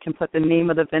 if people can put the name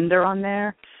of the vendor on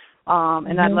there.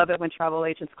 And I love it when travel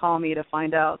agents call me to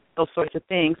find out those sorts of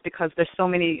things because there's so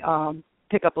many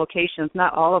pickup locations.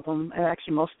 Not all of them.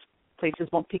 Actually, most places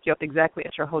won't pick you up exactly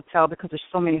at your hotel because there's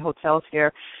so many hotels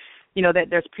here, you know, that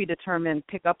there's predetermined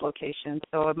pickup locations.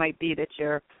 So it might be that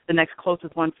the next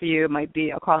closest one for you might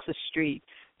be across the street,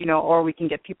 you know, or we can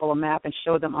get people a map and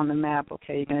show them on the map,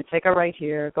 okay, you're going to take a right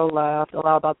here, go left,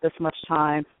 allow about this much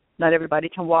time. Not everybody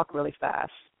can walk really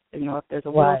fast. You know, if there's a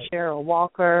wheelchair or a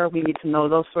walker, we need to know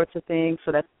those sorts of things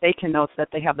so that they can know so that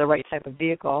they have the right type of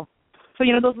vehicle. So,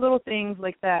 you know, those little things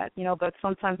like that, you know, but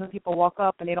sometimes when people walk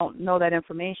up and they don't know that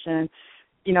information,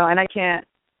 you know, and I can't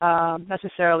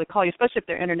necessarily call you, especially if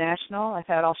they're international. I've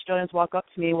had Australians walk up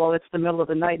to me, well, it's the middle of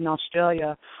the night in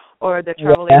Australia, or the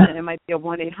travel agent, it might be a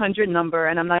 1-800 number,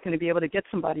 and I'm not going to be able to get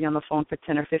somebody on the phone for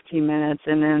 10 or 15 minutes,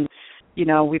 and then, you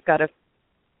know, we've got to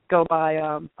go by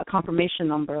a confirmation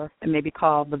number and maybe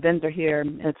call the vendor here.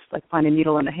 It's like finding a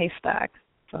needle in a haystack.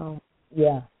 So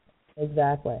yeah,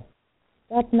 exactly.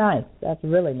 That's nice. That's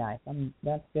really nice.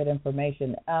 That's good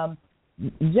information.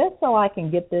 Just so I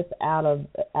can get this out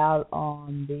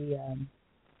on the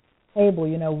table,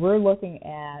 you know, we're looking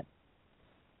at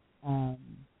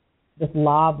this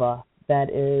lava that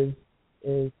is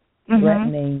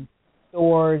threatening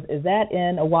stores. Is that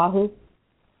in Oahu?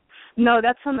 No,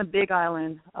 that's on the Big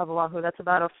Island of Oahu. That's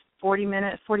about a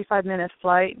 45-minute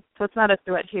flight. So it's not a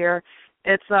threat here.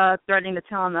 It's threatening the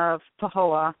town of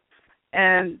Pahoa.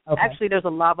 And actually there's a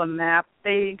lava map.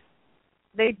 They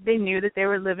knew that they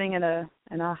were living in a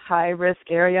high-risk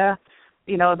area.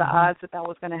 You know, the odds that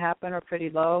was going to happen are pretty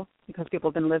low because people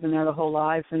have been living there their whole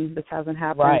lives and this hasn't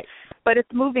happened. Right. But it's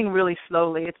moving really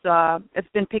slowly.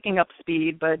 It's been picking up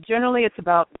speed, but generally it's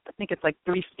about, I think it's like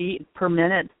 3 feet per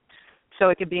minute. So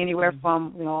it could be anywhere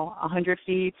from, you know, 100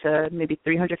 feet to maybe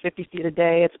 350 feet a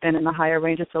day. It's been in the higher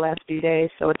ranges the last few days.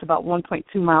 So it's about 1.2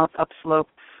 miles upslope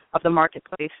of the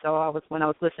marketplace. So when I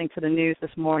was listening to the news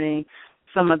this morning,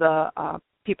 some of the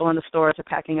people in the stores are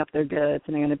packing up their goods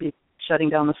and they're going to be shutting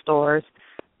down the stores.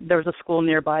 There was a school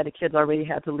nearby. The kids already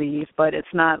had to leave. But it's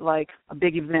not like a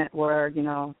big event where, you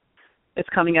know, it's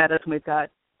coming at us and we've got,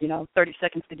 you know, 30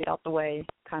 seconds to get out the way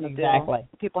kind of deal.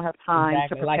 People have time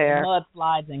to prepare. Like the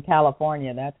mudslides in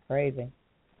California. That's crazy.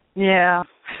 Yeah.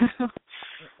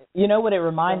 You know what it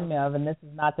reminds me of, and this is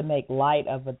not to make light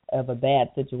of a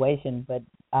bad situation, but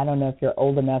I don't know if you're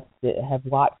old enough to have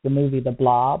watched the movie The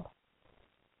Blob.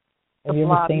 Have you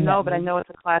ever seen that movie? But I know it's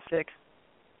a classic.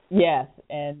 Yes,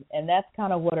 and that's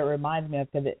kind of what it reminds me of,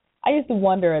 because I used to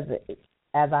wonder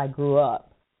as I grew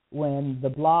up when the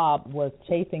blob was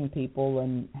chasing people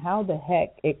and how the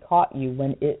heck it caught you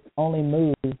when it only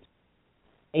moved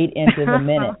 8 inches a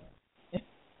minute.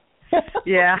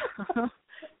 Yeah. How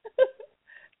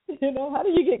do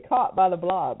you get caught by the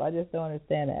blob? I just don't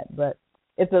understand that. But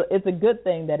it's a good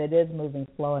thing that it is moving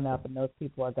slow enough, and those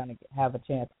people are going to have a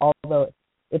chance. Although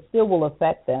it still will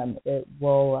affect them. It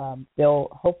will. They'll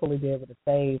hopefully be able to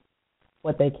save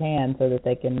what they can so that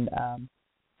they can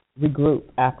regroup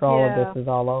after all of this is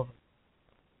all over.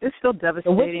 It's still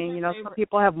devastating. Some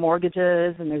people have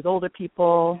mortgages and there's older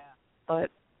people, but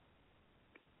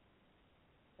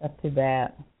that's too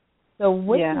bad. So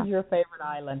which is your favorite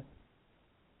island?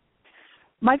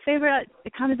 My favorite,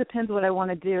 it kind of depends what I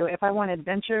want to do. If I want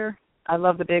adventure, I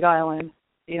love the Big Island.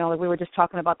 Like we were just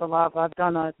talking about the lava. I've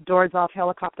done a doors-off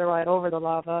helicopter ride over the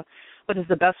lava, which is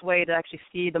the best way to actually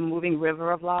see the moving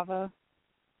river of lava.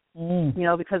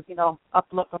 Because,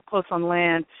 up close on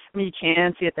land, you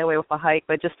can see it that way with a hike,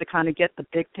 but just to kind of get the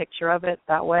big picture of it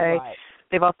that way. Right.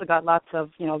 They've also got lots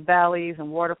of, valleys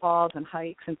and waterfalls and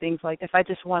hikes and things like that. If I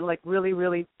just want, really,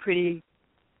 really pretty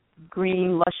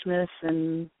green lushness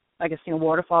and, I guess,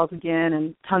 waterfalls again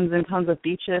and tons of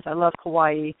beaches, I love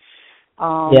Kauai.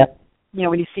 Yep.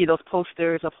 When you see those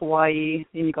posters of Hawaii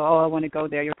and you go, oh, I want to go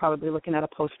there, you're probably looking at a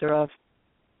poster of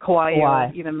Kauai.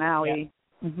 Or even Maui.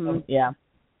 Yeah. Mm-hmm. Yeah.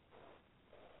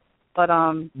 But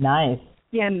nice.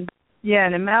 Yeah,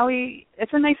 and in Maui,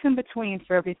 it's a nice in between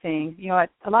for everything.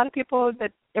 A lot of people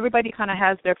everybody kind of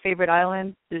has their favorite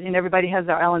island, and everybody has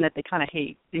their island that they kind of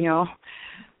hate.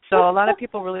 So a lot of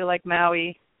people really like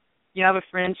Maui. I have a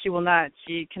friend, she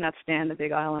cannot stand the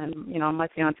Big Island. My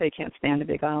fiance can't stand the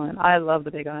Big Island. I love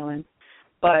the Big Island,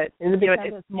 but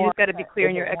you've got to be clear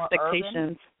in your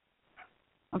expectations.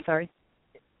 I'm sorry.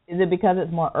 Is it because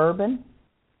it's more urban?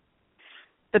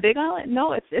 The Big Island?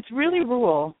 No, it's really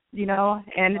rural,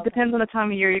 and it depends on the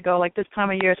time of year you go. Like this time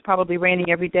of year, it's probably raining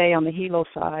every day on the Hilo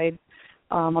side,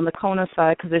 on the Kona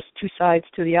side, because there's two sides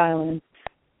to the island.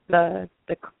 The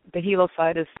Hilo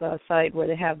side is the side where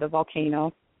they have the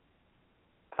volcano.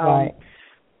 Right.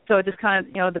 So it just kind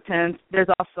of, depends. There's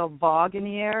also fog in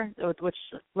the air, which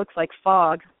looks like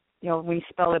fog, when you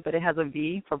spell it, but it has a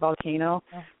V for volcano.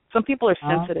 Some people are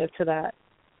sensitive to that.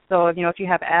 So, if you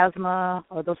have asthma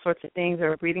or those sorts of things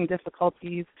or breathing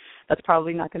difficulties, that's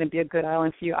probably not going to be a good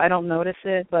island for you. I don't notice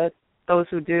it, but those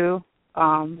who do,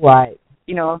 right,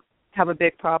 have a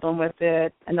big problem with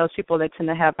it. And those people that tend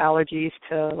to have allergies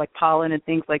to like pollen and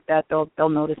things like that, they'll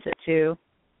notice it too.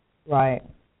 Right.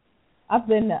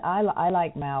 I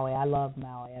like Maui. I love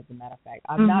Maui, as a matter of fact.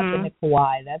 I've not been to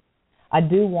Kauai. I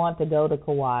do want to go to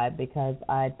Kauai because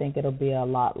I think it'll be a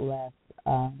lot less.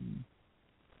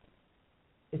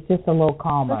 It's just a little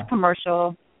calmer. It's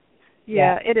commercial.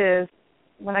 Yeah, it is.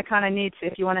 When I kind of need to,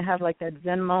 if you want to have like that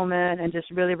Zen moment and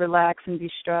just really relax and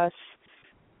de-stress,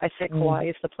 I say Kauai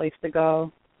is the place to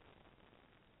go.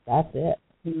 That's it.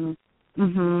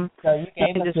 Mm-hmm. So you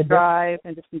can just drive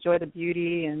and just enjoy the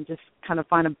beauty and just kind of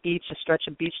find a beach, just stretch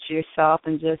a beach to yourself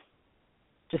and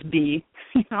just be,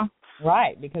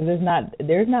 Right, because there's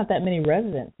not that many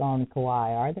residents on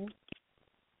Kauai, are there?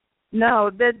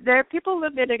 No, there people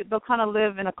live there. They'll kind of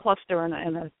live in a cluster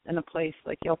in a place.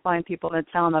 Like you'll find people in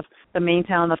the main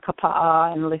town of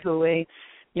Kapa'a and Lihue,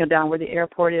 down where the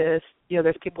airport is.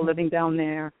 There's people living down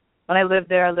there. When I lived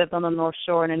there, I lived on the North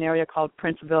Shore in an area called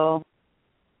Princeville.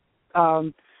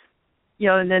 And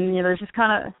then there's just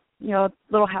kind of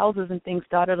little houses and things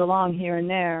dotted along here and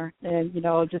there. And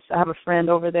just I have a friend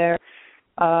over there.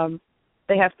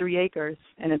 They have 3 acres,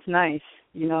 and it's nice.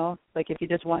 Like if you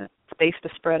just want space to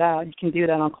spread out, you can do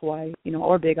that on Kauai,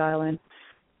 or Big Island.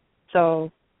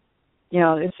 So,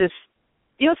 it's just,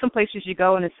 some places you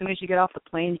go, and as soon as you get off the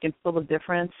plane, you can feel the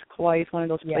difference. Kauai is one of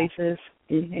those places,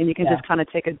 and you can just kind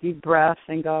of take a deep breath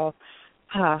and go,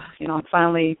 I'm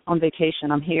finally on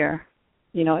vacation. I'm here.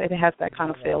 It has that kind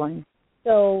of feeling.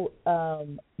 So,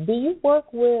 do you work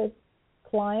with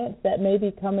clients that may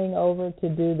be coming over to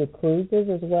do the cruises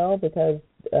as well? Because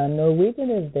Norwegian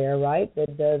is there, right?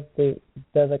 That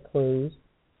does a cruise.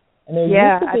 And there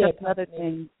used to be that's another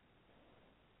thing.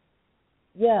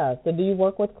 Yeah. So, do you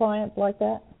work with clients like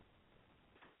that?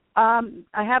 I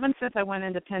haven't since I went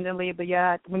independently, but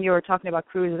when you were talking about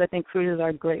cruises, I think cruises are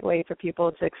a great way for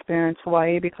people to experience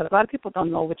Hawaii because a lot of people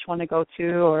don't know which one to go to,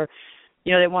 or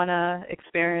they want to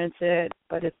experience it,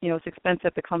 but it's it's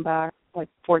expensive to come back like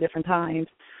 4 different times.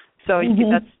 So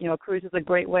cruise is a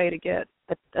great way to get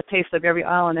a taste of every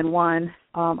island in one.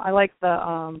 I like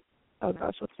the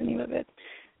what's the name of it?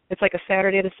 It's like a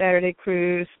Saturday to Saturday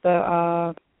cruise.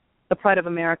 The the Pride of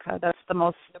America. That's the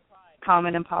most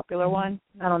common and popular one.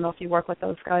 I don't know if you work with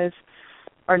those guys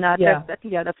or not. Yeah.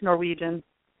 That's Norwegian.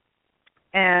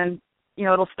 And, you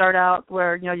know, it'll start out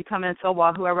where, you know, you come into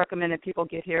Oahu. I recommend that people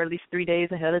get here at least 3 days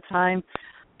ahead of time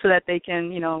so that they can,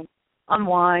 you know,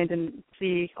 unwind and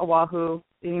see Oahu.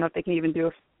 You know, if they can even do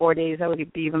it 4 days, that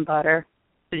would be even better.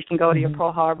 So you can go to your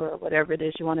Pearl Harbor or whatever it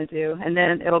is you want to do. And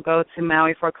then it'll go to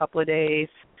Maui for a couple of days.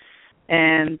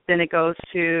 And then it goes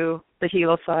to the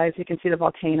Hilo side, so you can see the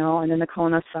volcano, and then the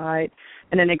Kona side.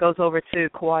 And then it goes over to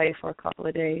Kauai for a couple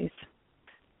of days.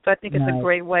 So I think it's a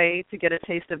great way to get a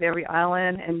taste of every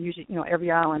island, and usually, you know, every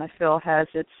island I feel has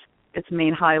its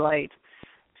main highlight.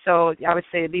 So I would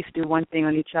say at least do one thing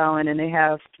on each island, and they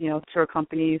have, you know, tour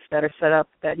companies that are set up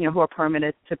that, you know, who are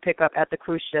permitted to pick up at the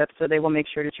cruise ship, so they will make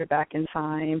sure that you're back in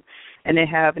time, and they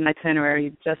have an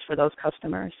itinerary just for those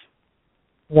customers.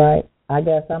 Right. I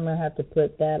guess I'm going to have to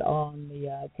put that on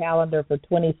the calendar for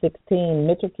 2016.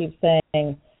 Mitchell keeps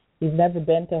saying he's never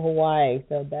been to Hawaii,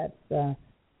 so that's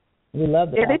we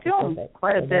love the Yeah, they do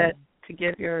quite a bit to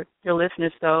give your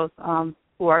listeners, those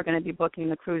who are going to be booking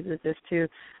the cruises, is to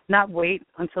not wait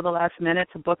until the last minute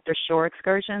to book their shore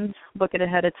excursions. Book it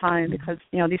ahead of time because,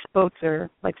 you know, these boats are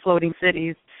like floating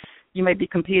cities. You might be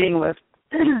competing with,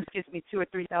 2,000 or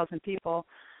 3,000 people,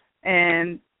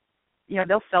 and, you know,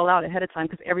 they'll sell out ahead of time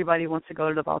because everybody wants to go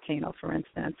to the volcano, for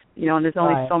instance. You know, and there's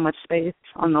only so much space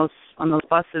on those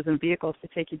buses and vehicles to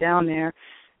take you down there.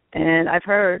 And I've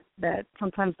heard that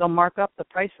sometimes they'll mark up the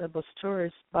price of those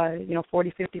tours by, you know,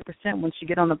 40, 50% once you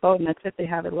get on the boat, and that's if they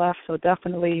have it left. So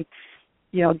definitely,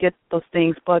 you know, get those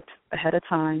things booked ahead of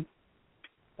time.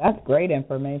 That's great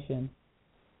information.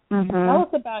 Mm-hmm. Tell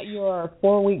us about your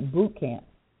 4-week boot camp.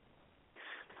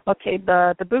 Okay,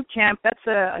 the boot camp, that's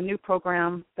a new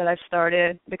program that I've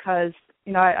started because,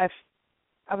 you know, I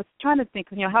was trying to think,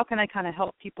 you know, how can I kind of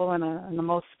help people in the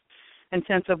most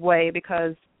intensive way,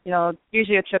 because, you know,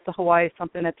 usually a trip to Hawaii is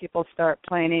something that people start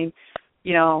planning,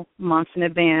 you know, months in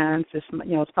advance. It's,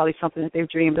 you know, it's probably something that they've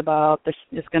dreamed about.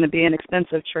 It's going to be an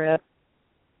expensive trip.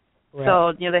 Right.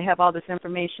 So, you know, they have all this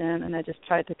information, and I just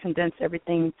tried to condense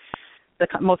everything, the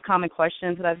most common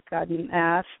questions that I've gotten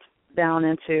asked, down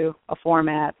into a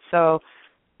format. So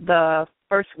the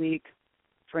first week,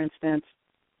 for instance,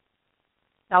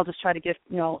 I'll just try to give,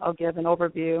 you know, I'll give an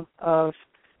overview of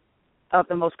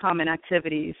the most common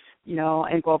activities, you know,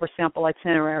 and go over sample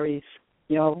itineraries,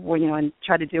 you know, where, you know, and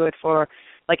try to do it for,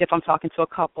 like, if I'm talking to a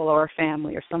couple or a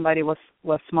family or somebody with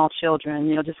small children,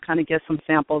 you know, just kind of give some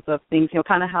samples of things, you know,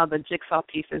 kind of how the jigsaw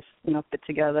pieces, you know, fit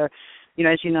together. You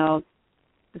know, as you know,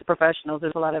 as professionals,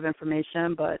 there's a lot of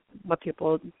information, but what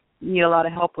people need a lot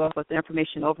of help with the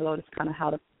information overload is kind of how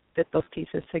to fit those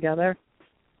pieces together.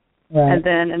 Right. And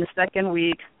then in the second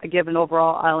week, I give an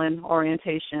overall island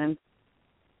orientation.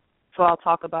 So I'll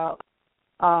talk about,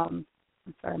 I'm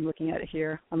sorry, I'm looking at it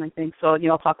here on my thing. So, you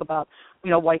know, I'll talk about,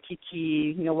 you know,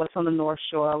 Waikiki, you know, what's on the North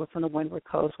Shore, what's on the Windward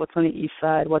Coast, what's on the East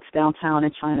Side, what's downtown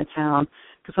in Chinatown.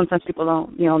 Because sometimes people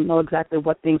don't, you know exactly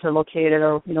what things are located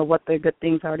or, you know, what the good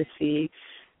things are to see.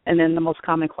 And then the most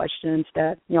common questions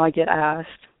that, you know, I get asked.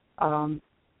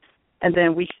 And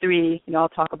then week 3, you know, I'll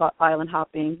talk about island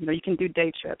hopping. You know, you can do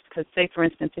day trips because, say, for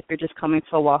instance, if you're just coming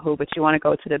to Oahu but you want to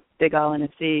go to the Big Island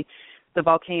and see the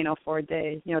volcano for a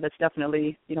day, you know, that's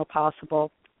definitely, you know, possible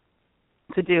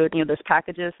to do. You know, there's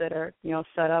packages that are, you know,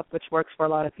 set up, which works for a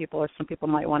lot of people, or some people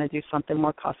might want to do something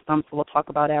more custom. So we'll talk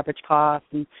about average cost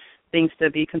and things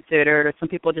to be considered, or some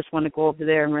people just want to go over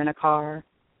there and rent a car.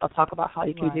 I'll talk about how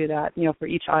you can do that, you know, for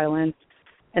each island.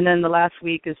 And then the last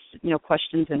week is, you know,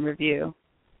 questions and review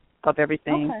of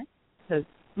everything. Okay.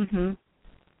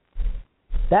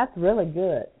 That's really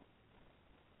good.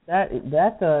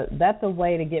 That's a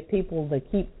way to get people to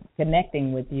keep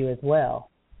connecting with you as well.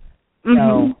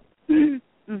 So.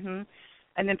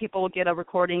 And then people will get a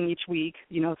recording each week,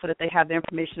 you know, so that they have the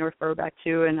information to refer back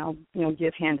to, and I'll, you know,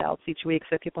 give handouts each week so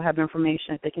that people have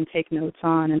information that they can take notes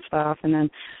on and stuff. And then,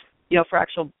 you know, for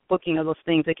actual booking of those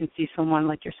things, they can see someone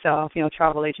like yourself, you know,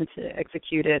 travel agent to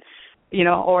execute it, you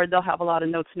know, or they'll have a lot of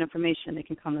notes and information. They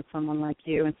can come to someone like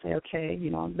you and say, okay, you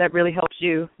know, that really helps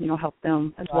you, you know, help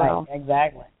them as well.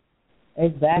 Exactly.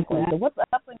 So what's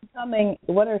up and coming?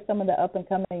 What are some of the up and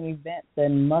coming events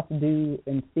and must do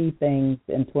and see things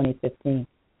in 2015?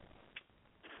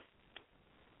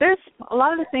 There's a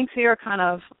lot of the things here are kind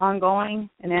of ongoing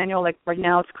and annual. Like right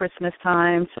now it's Christmas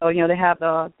time, so, you know, they have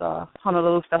the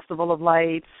Honolulu Festival of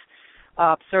Lights.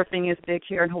 Surfing is big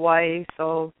here in Hawaii,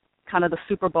 so kind of the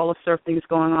Super Bowl of surfing is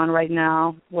going on right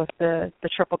now with the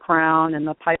Triple Crown and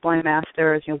the Pipeline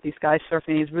Masters. You know, these guys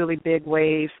surfing these really big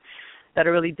waves that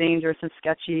are really dangerous and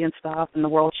sketchy and stuff, and the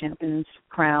World Champions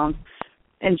crown.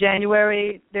 In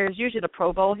January, there's usually the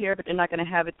Pro Bowl here, but they're not going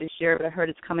to have it this year. But I heard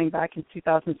it's coming back in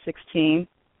 2016.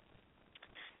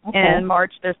 Okay. And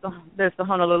March, there's the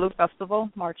Honolulu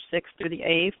Festival, March 6th through the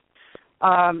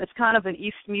 8th. It's kind of an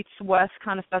East meets West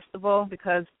kind of festival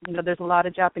because, there's a lot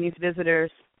of Japanese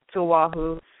visitors to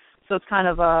Oahu. So it's kind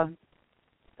of a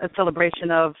celebration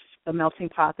of the melting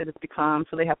pot that it's become.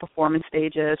 So they have performance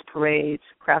stages, parades,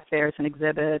 craft fairs, and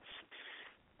exhibits.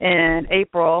 In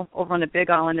April, over on the Big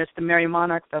Island, there's the Merry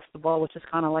Monarch Festival, which is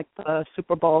kind of like the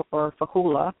Super Bowl for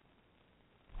hula.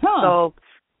 Huh. So,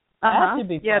 that should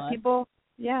be fun. Yeah, people...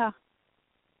 Yeah,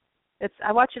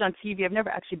 I watch it on TV. I've never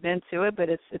actually been to it, but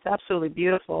it's absolutely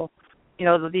beautiful. They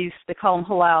call them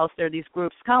hulaus. They're these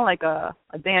groups, kind of like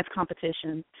a dance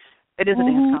competition. It is a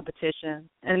dance competition,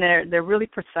 and they're really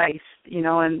precise.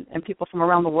 And people from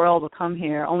around the world will come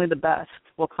here. Only the best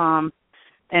will come,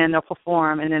 and they'll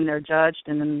perform, and then they're judged,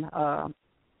 and then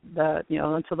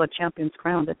until the champion's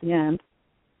crowned at the end.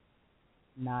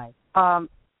 Nice.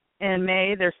 In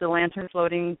May, there's the lantern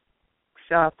floating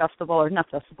festival, or not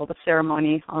festival, but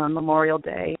ceremony on Memorial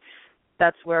Day.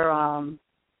 That's where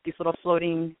these little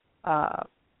floating, what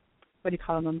do you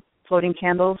call them? Floating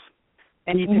candles,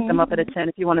 and you pick them up at a tent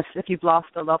if you've lost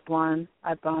a loved one.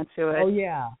 I've gone to it. Oh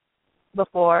yeah.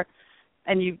 Before,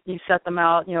 and you set them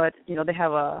out. They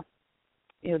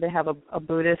have a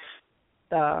Buddhist.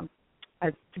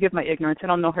 Forgive my ignorance. I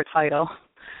don't know her title,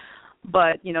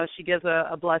 but she gives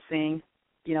a blessing.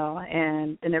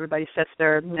 And everybody sets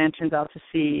their lanterns out to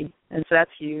sea, and so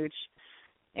that's huge.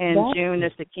 In June,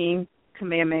 there's the King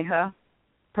Kamehameha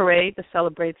parade that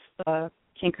celebrates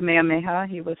King Kamehameha.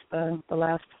 He was the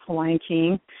last Hawaiian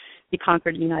king. He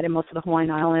conquered and united most of the Hawaiian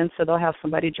Islands, so they'll have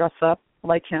somebody dress up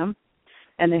like him,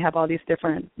 and they have all these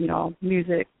different,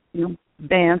 music,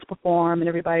 bands perform and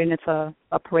everybody, and it's a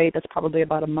parade that's probably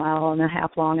about 1.5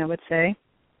 miles long, I would say.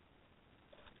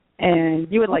 And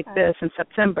you would like this in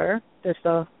September. There's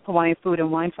the Hawaiian Food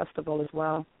and Wine Festival as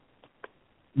well.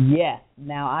 Yes.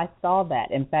 Now, I saw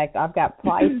that. In fact, I've got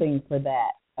pricing for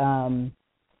that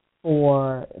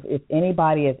for if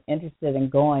anybody is interested in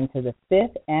going to the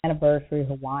 5th Anniversary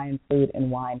Hawaiian Food and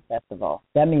Wine Festival.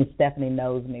 That means Stephanie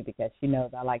knows me because she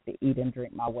knows I like to eat and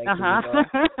drink my way through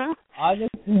the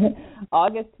world.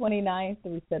 August 29th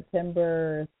through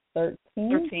September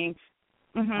 13th.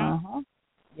 13th.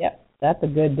 Yep. That's a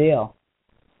good deal.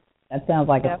 That sounds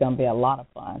like it's going to be a lot of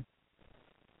fun.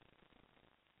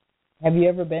 Have you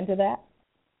ever been to that?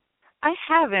 I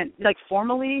haven't,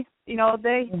 formally.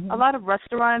 A lot of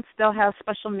restaurants, they'll have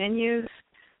special menus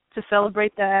to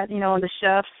celebrate that, and the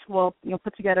chefs will,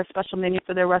 put together a special menu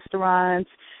for their restaurants,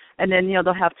 and then,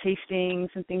 they'll have tastings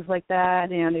and things like that,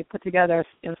 and they put together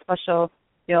a special,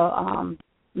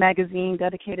 magazine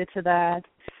dedicated to that.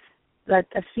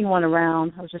 I've seen one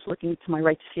around. I was just looking to my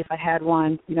right to see if I had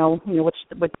one, they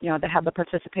have the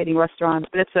participating restaurants.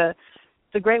 But it's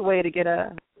a great way to get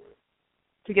a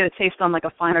taste on like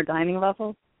a finer dining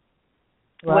level,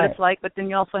 what it's like. But then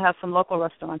you also have some local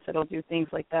restaurants that'll do things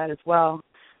like that as well.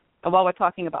 But while we're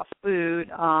talking about food,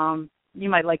 you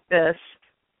might like this.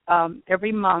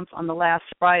 Every month on the last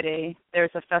Friday,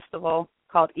 there's a festival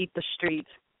called Eat the Street.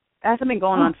 It hasn't been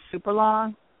going on super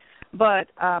long. But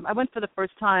I went for the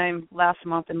first time last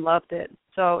month and loved it.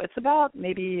 So it's about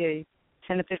maybe a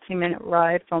 10 to 15-minute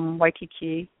ride from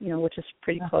Waikiki, which is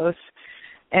pretty close.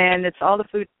 And it's all the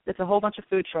food. It's a whole bunch of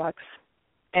food trucks.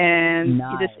 And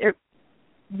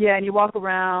and you walk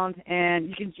around and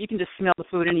you can just smell the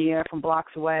food in the air from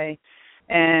blocks away.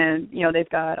 And they've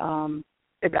got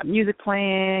music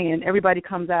playing and everybody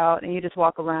comes out and you just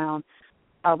walk around.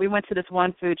 We went to this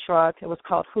one food truck. It was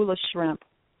called Hula Shrimp.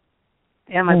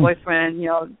 And my boyfriend,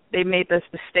 they made the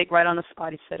steak right on the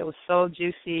spot. He said it was so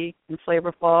juicy and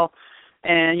flavorful,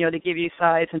 and they give you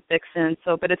sides and fixins.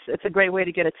 So, but it's a great way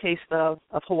to get a taste of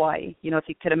Hawaii. If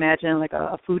you could imagine like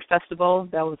a food festival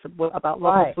that was about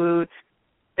local food.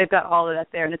 They've got all of that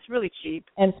there, and it's really cheap.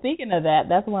 And speaking of that,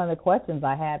 that's one of the questions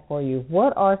I had for you.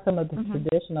 What are some of the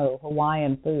traditional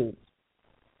Hawaiian foods?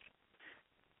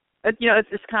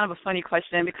 It's kind of a funny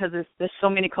question because there's so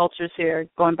many cultures here,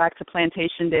 going back to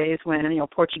plantation days when,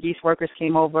 Portuguese workers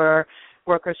came over,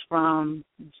 workers from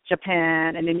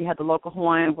Japan, and then you had the local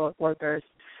Hawaiian workers.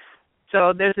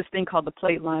 So there's this thing called the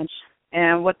plate lunch.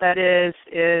 And what that is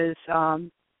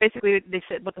basically they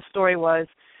said what the story was,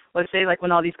 let's say like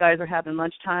when all these guys are having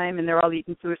lunchtime and they're all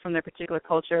eating food from their particular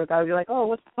culture, a guy would be like, oh,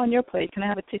 what's on your plate? Can I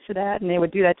have a taste of that? And they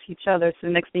would do that to each other. So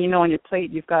the next thing you know on your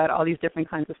plate, you've got all these different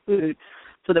kinds of food.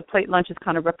 So the plate lunch is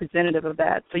kind of representative of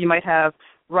that. So you might have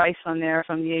rice on there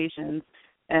from the Asians,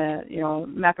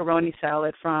 macaroni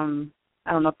salad from,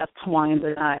 I don't know if that's Hawaiians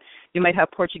or not. You might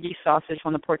have Portuguese sausage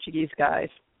from the Portuguese guys.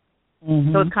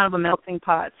 Mm-hmm. So it's kind of a melting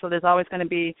pot. So there's always going to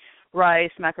be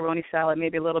rice, macaroni salad,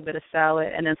 maybe a little bit of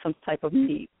salad, and then some type of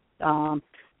meat.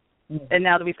 And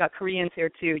now that we've got Koreans here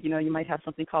too, you know, you might have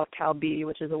something called kalbi,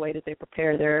 which is a way that they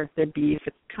prepare their beef.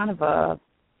 It's kind of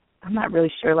I'm not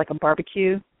really sure, like a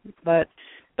barbecue, but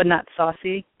not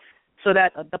saucy. So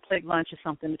that the plate lunch is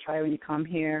something to try when you come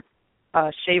here.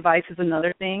 Shave ice is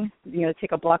another thing. You know,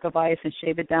 take a block of ice and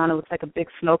shave it down. It looks like a big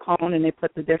snow cone, and they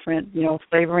put the different, you know,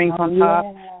 flavorings on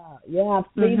top. Yeah, I've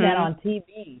seen that on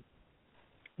TV.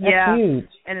 That's huge.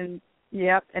 And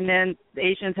then the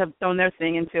Asians have thrown their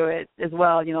thing into it as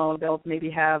well. You know, they'll maybe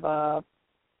have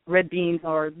red beans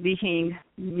or lihing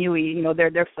nui, you know, their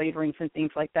flavorings and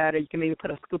things like that. Or you can maybe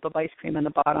put a scoop of ice cream in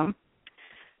the bottom.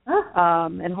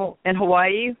 In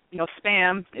Hawaii, you know,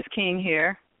 Spam is king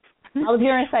here. I was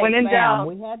hearing say when in Spam. Doubt,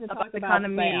 We had to talk the about kind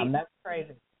of Spam. meat. That's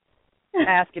crazy.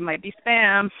 Ask, it might be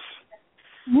Spam.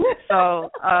 So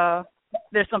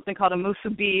there's something called a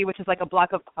musubi, which is like a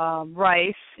block of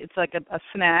rice. It's like a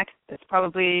snack. It's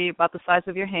probably about the size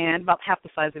of your hand, about half the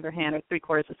size of your hand, or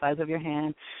 3/4 the size of your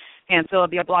hand. And so it'll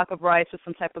be a block of rice with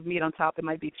some type of meat on top. It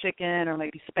might be chicken or it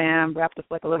might be Spam wrapped with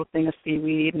like a little thing of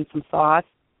seaweed and some sauce.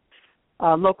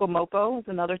 Loco moco is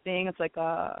another thing. It's like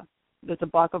there's a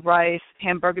block of rice,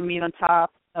 hamburger meat on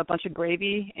top, a bunch of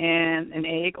gravy, and an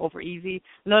egg over easy.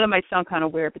 I know that might sound kind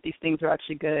of weird, but these things are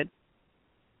actually good.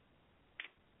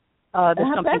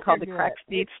 There's something called the Crack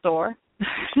Speed Store.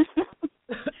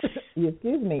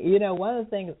 Excuse me. You know, one of the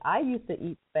things, I used to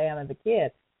eat Spam as a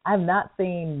kid. I have not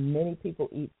seen many people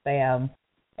eat Spam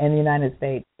in the United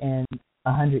States in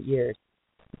 100 years.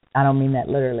 I don't mean that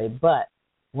literally, but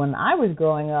when I was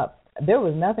growing up, there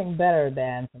was nothing better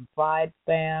than some fried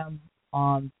Spam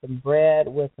on some bread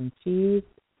with some cheese.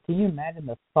 Can you imagine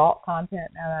the salt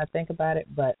content now that I think about it?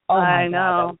 But I know.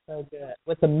 God, that was so good.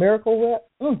 With the Miracle Whip.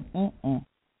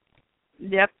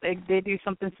 Yep, they do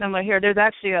something similar here. There's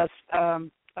actually a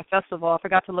festival. I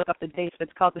forgot to look up the dates, but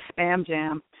it's called the Spam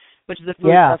Jam, which is a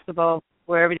food festival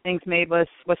where everything's made with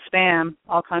Spam,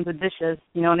 all kinds of dishes.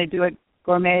 You know, and they do it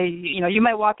gourmet. You know, you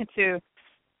might walk into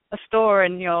a store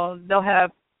and, you know, they'll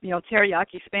have, you know,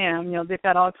 teriyaki Spam. You know, they've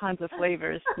got all kinds of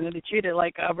flavors. You know, they treat it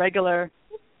like a regular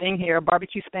thing here,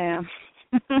 barbecue Spam.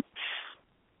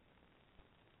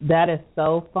 That is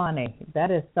so funny.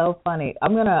 That is so funny.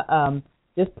 I'm going to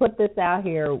just put this out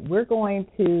here. We're going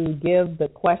to give the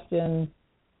question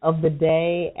of the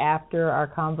day after our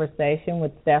conversation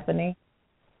with Stephanie,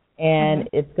 and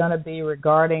it's going to be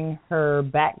regarding her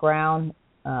background,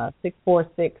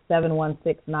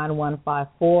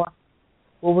 646-716-9154.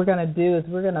 What we're going to do is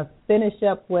we're going to finish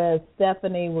up with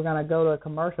Stephanie. We're going to go to a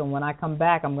commercial. When I come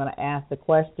back, I'm going to ask the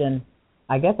question.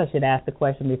 I guess I should ask the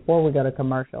question before we go to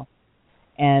commercial,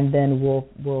 and then we'll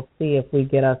see if we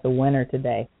get us a winner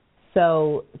today.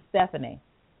 So, Stephanie.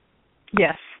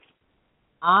 Yes.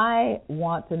 I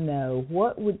want to know,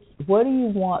 what do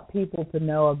you want people to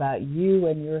know about you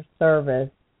and your service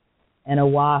in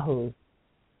Oahu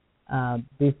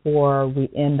before we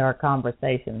end our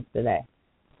conversations today?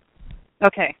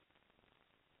 Okay.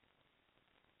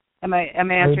 Am I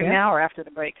answering now or after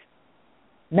the break?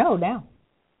 No, now.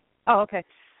 Oh, okay.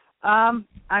 I'm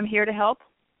here to help.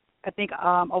 I think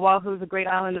Oahu is a great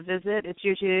island to visit. It's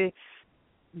usually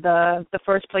the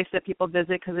first place that people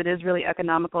visit because it is really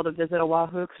economical to visit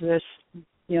Oahu because there's,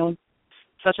 you know,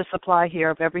 such a supply here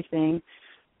of everything,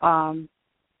 and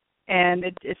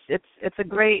it's a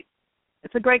great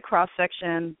cross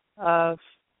section of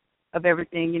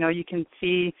everything. You know, you can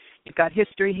see you've got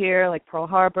history here, like Pearl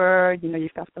Harbor. You know,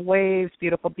 you've got the waves,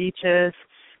 beautiful beaches.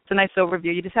 It's a nice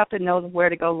overview. You just have to know where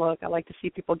to go look. I like to see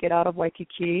people get out of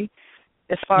Waikiki.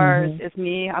 As far as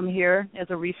me, I'm here as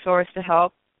a resource to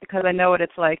help because I know what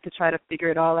it's like to try to figure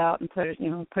it all out and put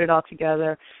it all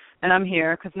together. And I'm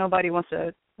here because nobody wants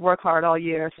to work hard all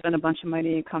year, spend a bunch of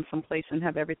money, and come someplace and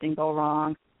have everything go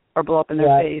wrong or blow up in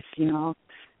their face. You know,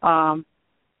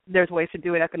 there's ways to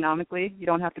do it economically. You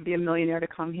don't have to be a millionaire to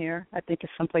come here. I think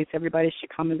it's someplace everybody should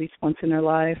come at least once in their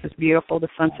life. It's beautiful. The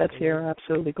sunsets here are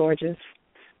absolutely gorgeous.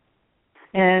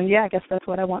 And yeah, I guess that's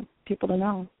what I want people to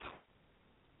know.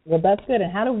 Well, that's good.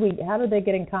 And how do they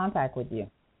get in contact with you?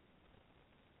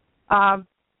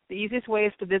 The easiest way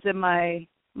is to visit my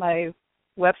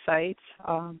website,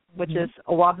 which is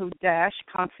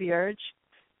Oahu-Concierge,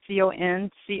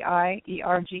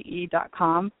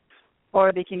 CONCIERGE.com,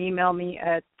 or they can email me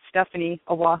at Stephanie,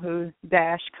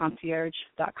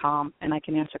 Oahu-Concierge.com, and I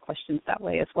can answer questions that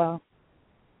way as well.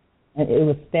 And it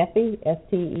was Steffi,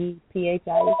 STEPHIE?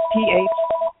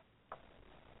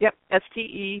 Yep,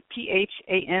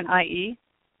 STEPHANIE.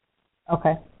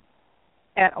 Okay.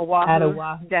 At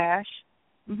Oahu. Dash.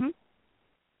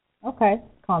 Okay,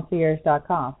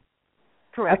 concierge.com.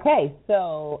 Correct. Okay,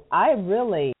 so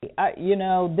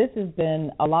this has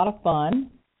been a lot of fun,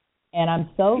 and I'm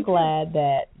so glad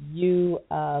that you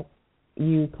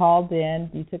called in.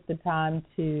 You took the time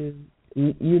to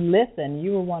you listened.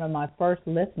 You were one of my first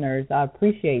listeners. I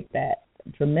appreciate that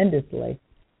tremendously,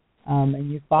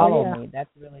 and you follow me. That's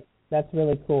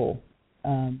really cool.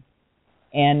 And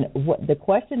what the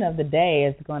question of the day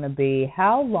is going to be: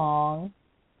 how long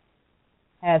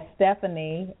has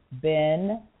Stephanie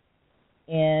been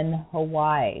in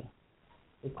Hawaii?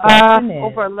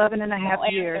 Over 11 and a half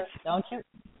years. Don't you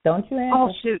answer?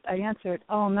 Oh, shoot, I answered.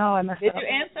 Oh, no, I messed up. Did you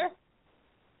answer?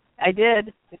 I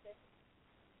did.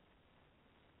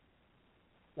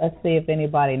 Let's see if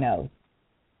anybody knows.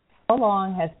 How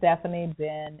long has Stephanie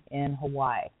been in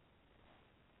Hawaii?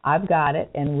 I've got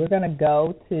it, and we're going to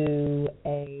go to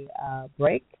a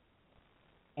break.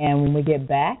 And when we get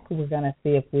back, we're going to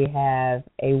see if we have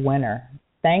a winner.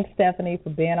 Thanks, Stephanie, for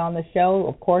being on the show.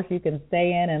 Of course, you can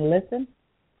stay in and listen.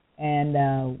 And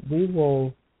we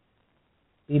will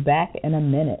be back in a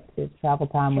minute. It's Travel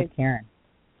Time with Karen.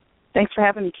 Thanks for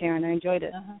having me, Karen. I enjoyed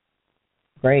it.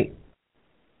 Great.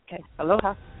 Okay.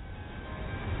 Aloha.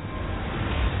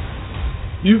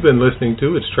 You've been listening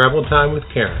to It's Travel Time with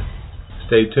Karen.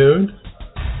 Stay tuned.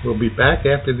 We'll be back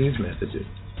after these messages.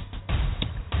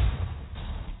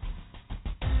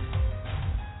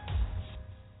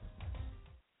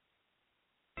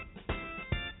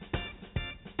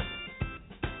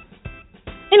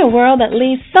 In a world that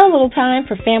leaves so little time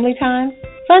for family time,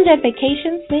 FunJet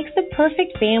Vacations makes the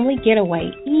perfect family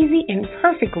getaway easy and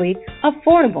perfectly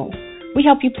affordable. We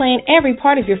help you plan every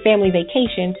part of your family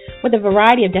vacation with a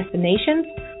variety of destinations,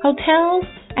 hotels,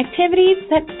 activities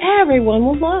that everyone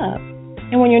will love.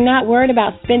 And when you're not worried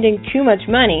about spending too much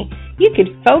money, you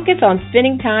can focus on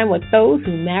spending time with those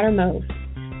who matter most.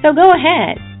 So go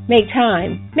ahead, make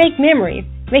time, make memories,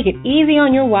 make it easy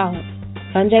on your wallet.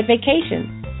 FunJet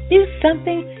Vacations. Do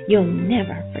something you'll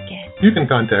never forget. You can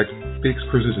contact Peaks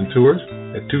Cruises and Tours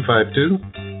at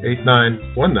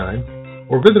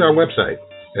 252-8919 or visit our website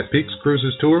at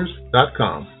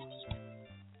peakscruisestours.com.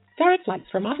 Direct flights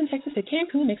from Austin, Texas to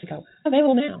Cancun, Mexico.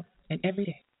 Available now and every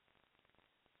day.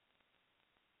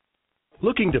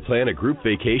 Looking to plan a group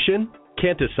vacation?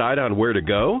 Can't decide on where to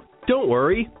go? Don't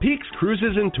worry, Peaks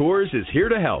Cruises and Tours is here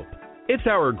to help. It's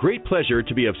our great pleasure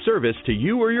to be of service to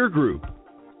you or your group.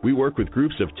 We work with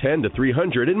groups of 10 to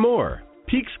 300 and more.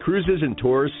 Peaks Cruises and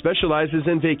Tours specializes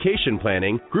in vacation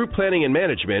planning, group planning and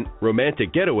management,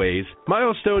 romantic getaways,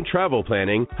 milestone travel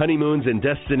planning, honeymoons and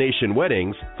destination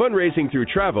weddings, fundraising through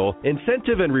travel,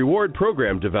 incentive and reward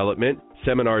program development,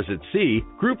 seminars at sea,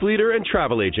 group leader and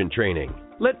travel agent training.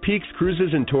 Let Peaks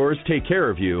Cruises and Tours take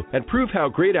care of you and prove how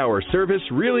great our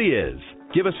service really is.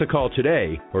 Give us a call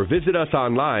today or visit us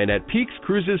online at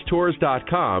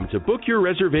peakscruisestours.com to book your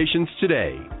reservations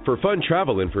today. For fun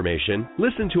travel information,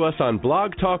 listen to us on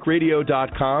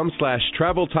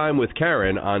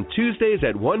blogtalkradio.com/traveltimewithkaren on Tuesdays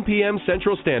at 1 p.m.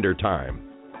 Central Standard Time.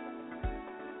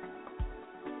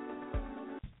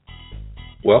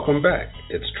 Welcome back.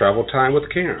 It's Travel Time with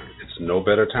Karen. It's no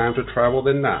better time to travel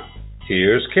than now.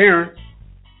 Here's Karen.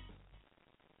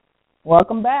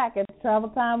 Welcome back. It's Travel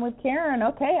Time with Karen.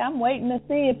 Okay, I'm waiting to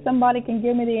see if somebody can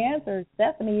give me the answer.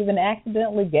 Stephanie even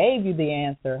accidentally gave you the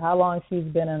answer, how long she's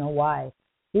been in Hawaii.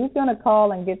 Who's going to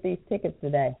call and get these tickets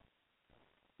today?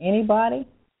 Anybody?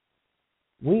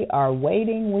 We are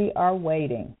waiting.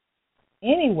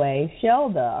 Anyway,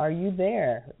 Shelda, are you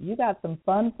there? You got some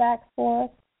fun facts for us?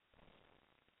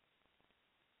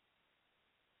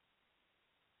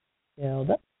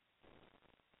 Shelda?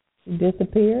 She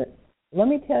disappeared. Let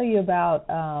me tell you about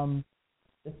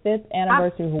the 5th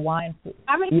anniversary Hawaiian food.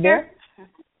 I'm you here. There?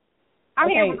 I'm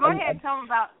here. Well, go ahead. Tell them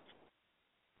about.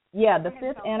 Yeah, the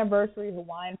 5th anniversary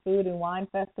Hawaiian Food and Wine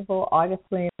Festival, August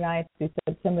 29th to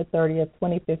September 30th,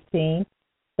 2015.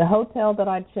 The hotel that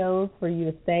I chose for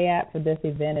you to stay at for this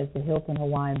event is the Hilton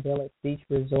Hawaiian Village Beach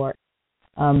Resort.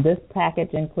 This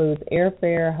package includes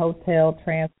airfare, hotel,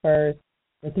 transfers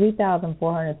for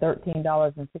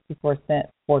 $3,413.64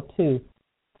 for two.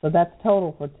 So that's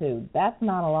total for two. That's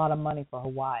not a lot of money for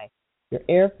Hawaii. Your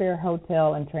airfare,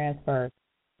 hotel, and transfers.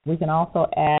 We can also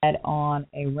add on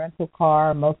a rental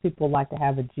car. Most people like to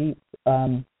have a Jeep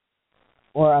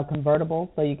or a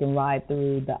convertible so you can ride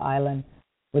through the island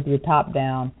with your top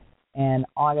down. And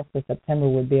August to September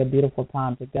would be a beautiful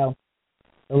time to go.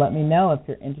 So let me know if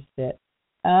you're interested.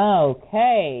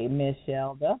 Okay, Miss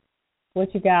Shelda,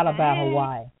 what you got about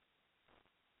Hawaii?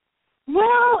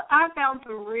 Well, I found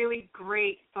some really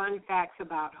great fun facts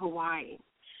about Hawaii.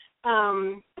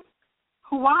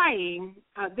 Hawaii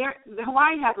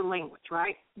has a language,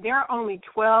 right? There are only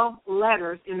 12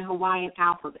 letters in the Hawaiian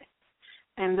alphabet.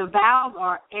 And the vowels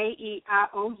are A, E, I,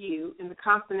 O, U, and the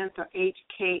consonants are H,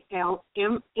 K, L,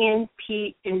 M, N,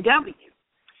 P, and W.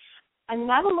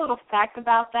 Another little fact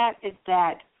about that is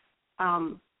that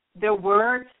their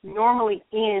words normally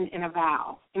end in a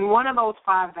vowel. In one of those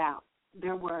 5 vowels,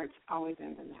 their words always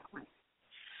end in that way.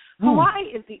 Hawaii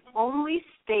is the only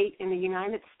state in the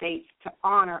United States to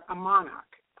honor a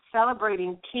monarch,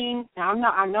 celebrating King, now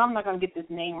I know I'm not going to get this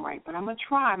name right, but I'm going to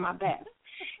try my best,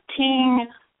 King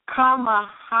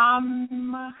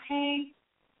Kamehameha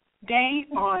Day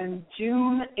on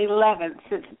June 11th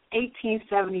since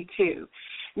 1872.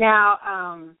 Now,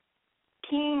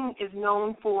 King is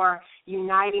known for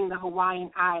uniting the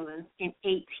Hawaiian Islands in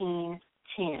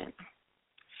 1810.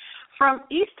 From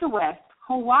east to west,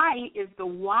 Hawaii is the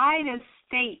widest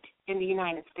state in the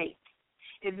United States.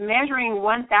 It's measuring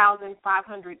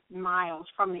 1,500 miles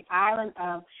from the island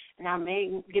of, and I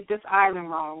may get this island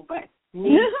wrong, but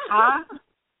Niha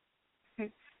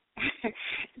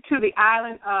to the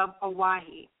island of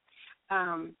Oahu.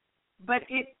 But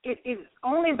it is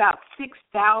only about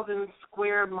 6,000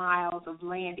 square miles of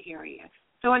land area.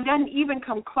 So it doesn't even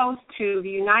come close to the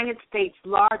United States'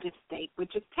 largest state,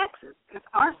 which is Texas. It's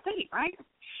our state, right?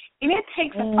 And it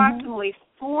takes approximately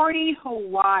 40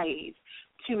 Hawaiis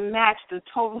to match the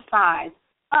total size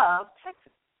of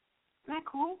Texas. Isn't that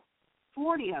cool?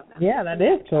 40 of them. Yeah, that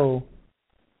is cool.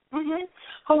 Mm-hmm.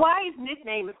 Hawaii's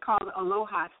nickname is called the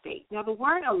Aloha State. Now, the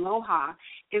word aloha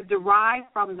is derived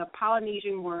from the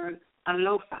Polynesian word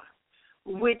aloha,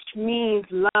 which means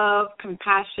love,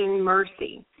 compassion,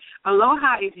 mercy.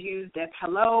 Aloha is used as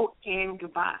hello and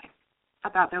goodbye. I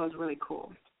thought that was really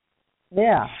cool.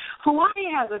 Yeah.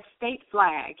 Hawaii has a state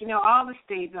flag. You know, all the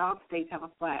states have a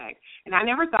flag. And I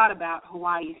never thought about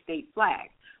Hawaii's state flag.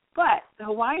 But the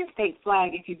Hawaiian state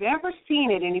flag, if you've ever seen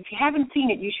it, and if you haven't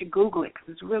seen it, you should Google it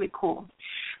because it's really cool.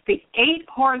 The 8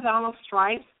 horizontal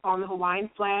stripes on the Hawaiian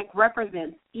flag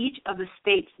represent each of the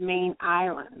state's main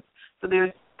islands. So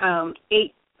there's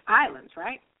 8 islands,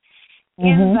 right?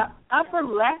 In the upper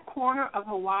left corner of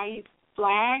Hawaii's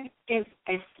flag is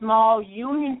a small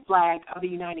Union flag of the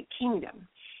United Kingdom.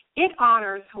 It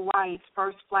honors Hawaii's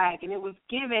first flag, and it was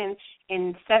given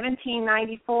in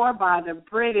 1794 by the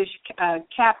British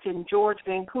Captain George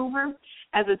Vancouver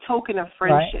as a token of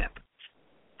friendship.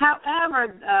 Right.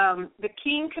 However, the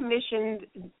king commissioned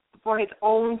for his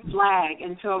own flag,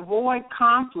 and to avoid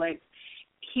conflict,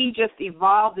 he just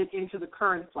evolved it into the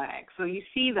current flag. So you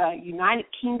see the United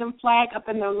Kingdom flag up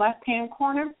in the left-hand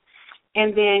corner,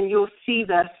 and then you'll see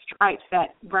the stripes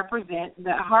that represent,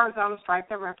 the horizontal stripes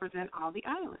that represent all the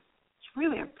islands. It's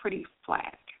really a pretty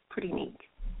flag, pretty neat.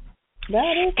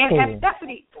 That is cool. And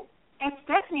as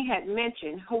Stephanie had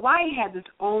mentioned, Hawaii has its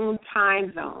own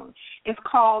time zone. It's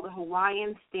called the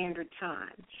Hawaiian Standard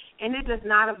Time, and it does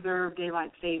not observe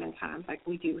daylight saving times like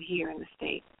we do here in the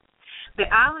States. The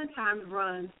island time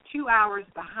runs 2 hours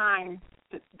behind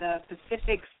the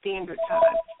Pacific Standard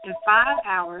Time and 5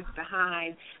 hours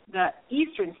behind the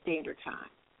Eastern Standard Time.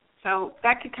 So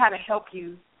that could kind of help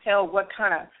you tell what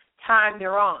kind of time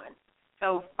they're on.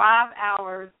 So 5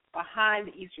 hours behind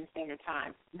the Eastern Standard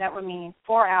Time. That would mean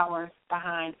 4 hours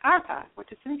behind our time, which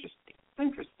is interesting.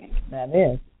 That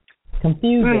is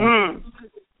confusing.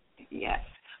 Yes.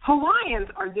 Hawaiians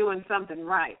are doing something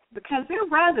right because their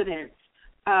residents,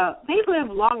 they live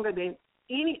longer than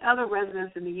any other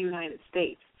residents in the United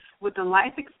States with a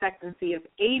life expectancy of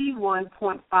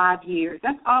 81.5 years.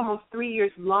 That's almost 3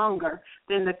 years longer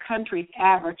than the country's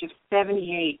average of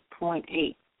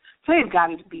 78.8. So they've got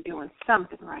to be doing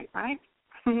something right, right?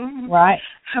 Right.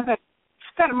 I've got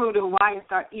to move to Hawaii and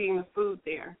start eating the food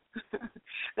there.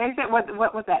 They said,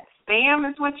 what was that? Spam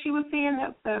is what she was saying?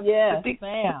 Yeah, the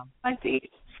spam. Like to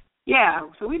eat. Yeah,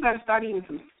 so we better start eating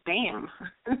some spam.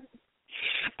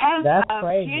 As of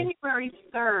January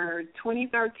 3rd,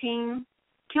 2013,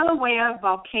 Kilauea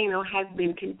volcano has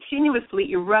been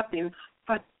continuously erupting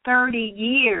for 30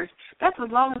 years. That's as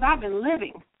long as I've been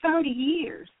living, 30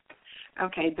 years.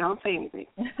 Okay, don't say anything.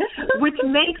 Which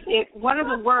makes it one of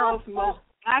the world's most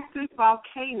active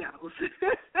volcanoes.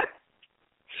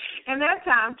 In that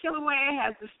time, Kilauea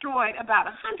has destroyed about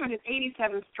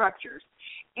 187 structures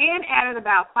and added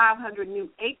about 500 new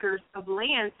acres of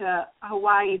land to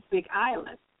Hawaii's Big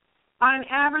Island. On an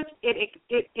average, it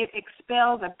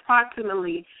expels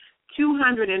approximately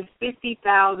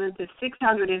 250,000 to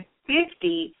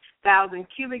 650,000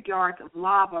 cubic yards of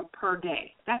lava per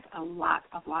day. That's a lot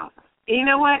of lava. And you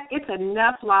know what? It's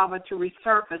enough lava to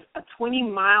resurface a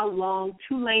 20-mile-long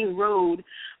 2-lane road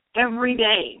every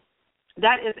day.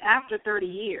 That is after 30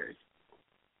 years.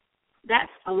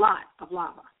 That's a lot of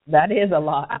lava. That is a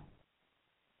lot.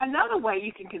 Another way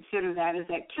you can consider that is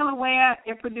that Kilauea,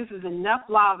 it produces enough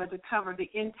lava to cover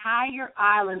the entire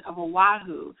island of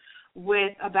Oahu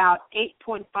with about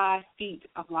 8.5 feet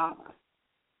of lava.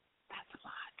 That's a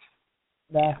lot.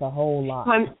 That's a whole lot.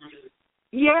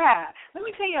 Yeah. Let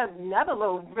me tell you another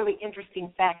little really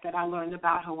interesting fact that I learned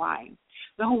about Hawaii.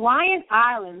 The Hawaiian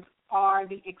Islands are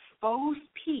the exposed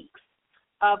peaks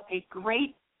of a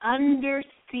great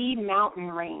undersea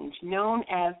mountain range known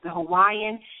as the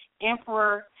Hawaiian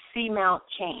Emperor Seamount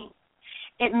Chain.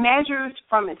 It measures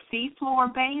from its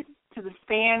seafloor base to the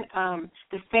span.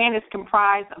 The span is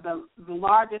comprised of the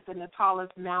largest and the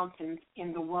tallest mountains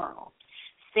in the world,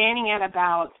 standing at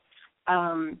about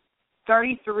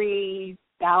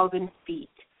 33,000 feet.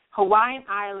 Hawaiian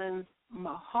Island's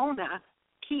Mahona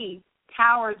Key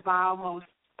towers by almost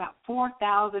about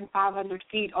 4,500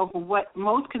 feet over what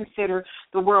most consider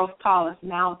the world's tallest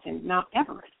mountain, Mount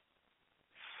Everest.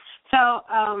 So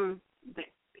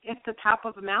it's the top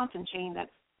of a mountain chain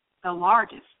that's the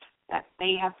largest that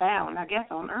they have found, I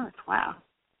guess, on Earth. Wow.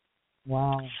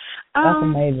 Wow. That's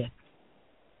amazing.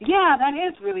 Yeah, that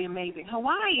is really amazing.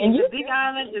 Hawaii, the Big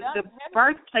Island, is the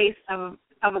birthplace of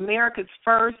America's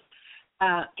first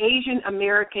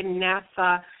Asian-American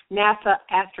NASA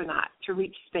astronaut to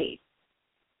reach space.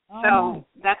 So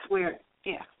that's where,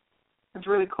 it's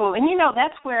really cool. And,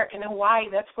 that's where, in Hawaii,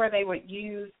 that's where they would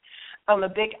use, on the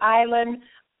Big Island,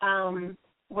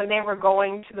 when they were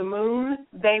going to the moon,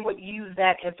 they would use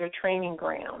that as their training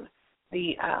ground,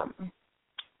 the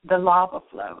lava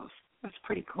flows. That's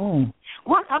pretty cool.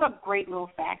 One other great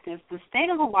little fact is the state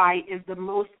of Hawaii is the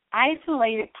most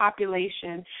isolated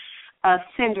population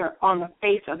center on the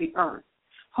face of the earth.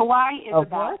 Hawaii is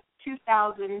about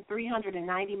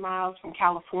 2,390 miles from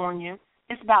California.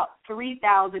 It's about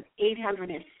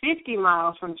 3,850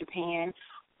 miles from Japan,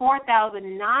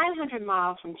 4,900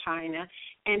 miles from China,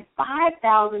 and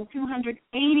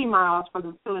 5,280 miles from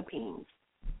the Philippines.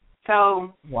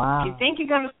 So, if you think you're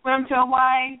going to swim to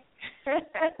Hawaii,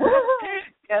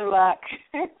 good luck.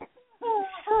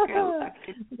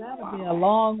 That'll be a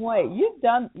long way.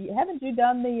 Haven't you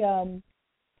done the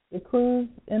cruise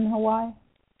in Hawaii?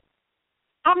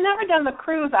 I've never done the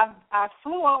cruise. I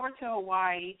flew over to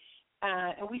Hawaii,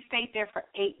 and we stayed there for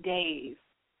 8 days.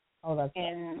 Oh, that's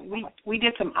and we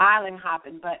did some island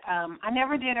hopping, but I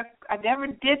never did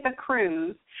the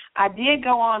cruise. I did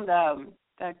go on the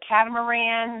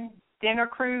catamaran dinner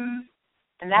cruise,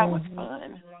 and that was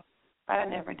fun. But I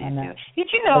never did do it.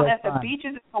 Did you know that the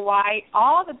beaches in Hawaii,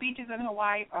 all the beaches in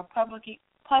Hawaii are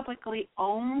publicly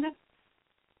owned?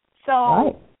 So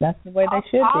right. That's the way they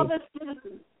should all be. The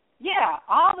citizens,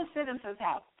 all the citizens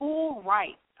have full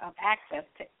right of access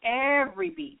to every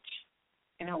beach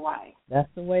in Hawaii. That's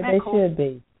the way they should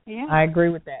be. Yeah. I agree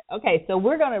with that. Okay, so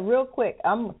we're going to real quick.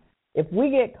 If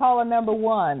we get caller number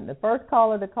 1, the first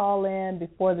caller to call in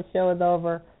before the show is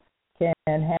over can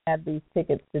have these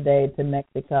tickets today to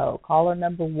Mexico. Caller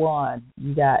number 1,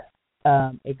 you got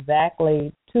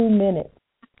exactly 2 minutes.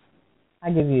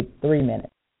 I give you 3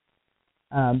 minutes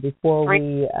before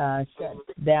we shut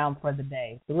down for the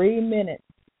day. 3 minutes.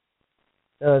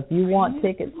 So if you want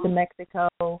tickets to Mexico,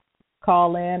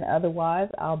 call in. Otherwise,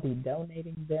 I'll be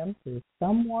donating them to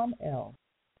someone else.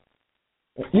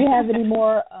 If you have any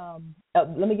more,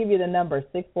 let me give you the number,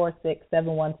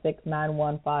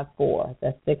 646-716-9154.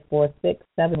 That's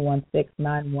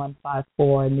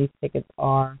 646-716-9154. And these tickets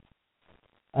are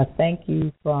a thank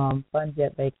you from Fun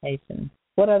Jet Vacation.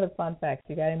 What other fun facts?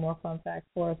 You got any more fun facts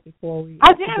for us before we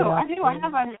I do.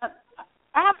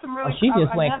 I have some really she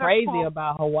just went crazy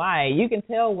about Hawaii. You can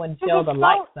tell when Sheldon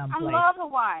likes someplace. I love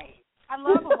Hawaii.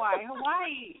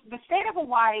 Hawaii, the state of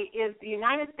Hawaii is the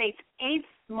United States' 8th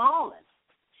smallest,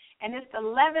 and it's the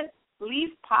 11th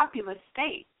least populous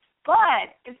state, but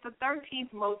it's the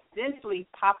 13th most densely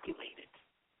populated.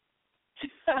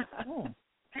 Wow.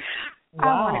 I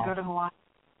want to go to Hawaii.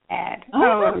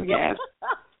 Oh, yes.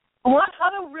 One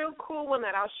other real cool one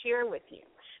that I'll share with you,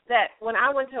 that when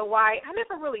I went to Hawaii, I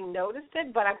never really noticed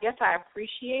it, but I guess I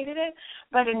appreciated it.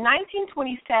 But in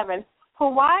 1927,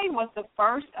 Hawaii was the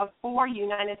first of 4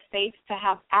 United States to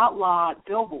have outlawed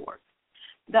billboards.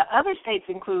 The other states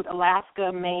include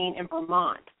Alaska, Maine, and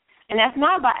Vermont. And that's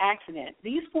not by accident.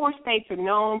 These 4 states are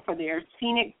known for their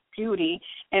scenic beauty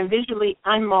and visually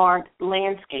unmarred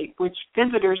landscape, which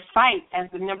visitors cite as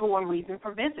the number 1 reason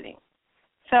for visiting.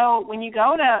 So when you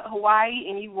go to Hawaii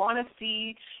and you want to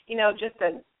see, just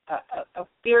a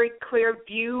very clear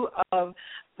view of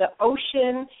the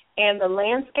ocean and the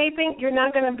landscaping, you're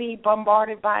not going to be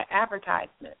bombarded by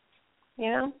advertisements,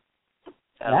 So,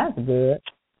 that's good.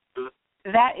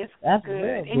 That's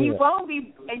good. And good. you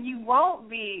won't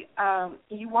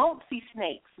see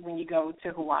snakes when you go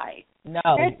to Hawaii. No,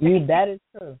 that is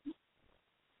true.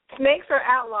 Snakes are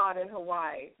outlawed in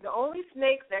Hawaii. The only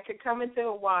snakes that could come into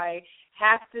Hawaii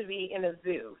have to be in a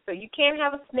zoo. So you can't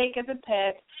have a snake as a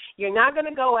pet. You're not going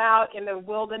to go out in the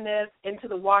wilderness into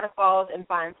the waterfalls and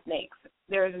find snakes.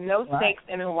 There is no snakes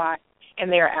in Hawaii, and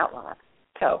they are outlawed.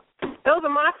 So those are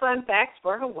my fun facts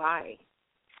for Hawaii.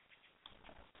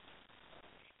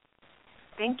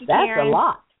 Thank you, That's Karen. a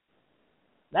lot.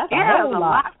 That's a whole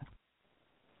lot.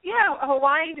 Yeah,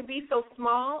 Hawaii to be so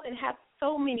small and have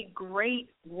so many great,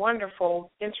 wonderful,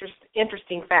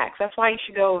 interesting facts. That's why you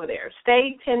should go over there.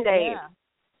 Stay 10 days. Yeah.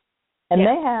 And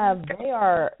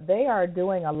they are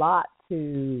doing a lot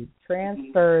to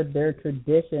transfer their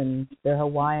traditions, their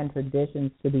Hawaiian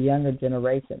traditions, to the younger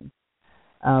generation.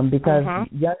 Because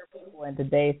younger people in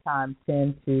today's time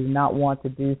tend to not want to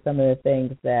do some of the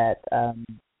things that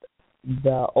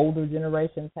the older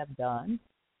generations have done.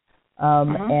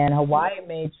 And Hawaii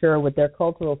made sure with their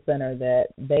cultural center that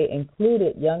they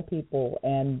included young people,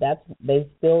 and they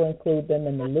still include them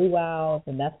in the luau's,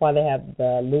 and that's why they have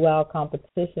the luau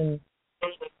competitions,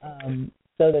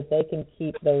 so that they can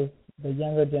keep the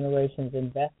younger generations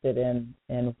invested in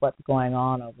what's going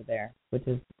on over there, which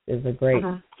is a great.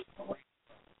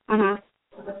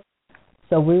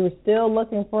 So we were still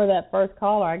looking for that first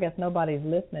caller. I guess nobody's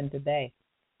listening today,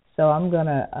 so I'm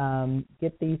gonna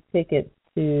get these tickets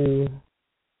to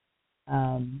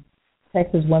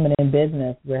Texas Women in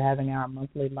Business. We're having our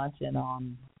monthly luncheon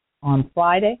on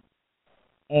Friday,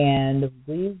 and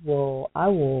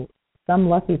some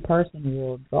lucky person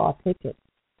will draw tickets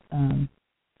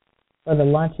for the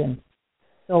luncheon.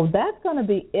 So that's going to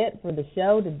be it for the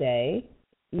show today.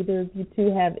 Either of you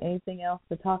two have anything else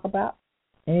to talk about?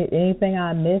 Anything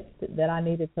I missed that I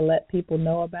needed to let people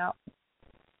know about?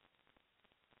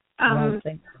 I don't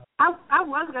think so. I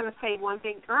was going to say one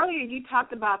thing. Earlier you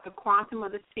talked about the Quantum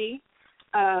of the Sea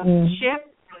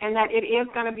ship, and that it is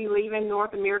going to be leaving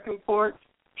North American ports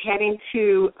heading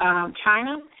to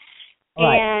China.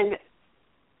 Right. And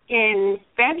in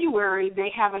February they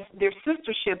have their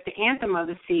sister ship, the Anthem of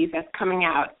the Seas, that's coming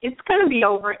out. It's going to be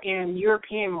over in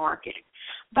European market.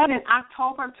 But in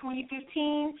October of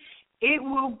 2015, it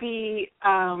will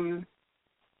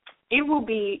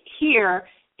here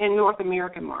in North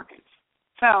American markets.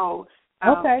 So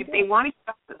if they want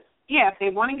to, get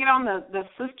on the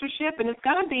sister ship, and it's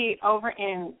going to be over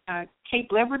in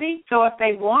Cape Liberty. So if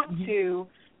they want to,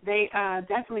 they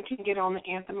definitely can get on the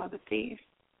Anthem of the Seas.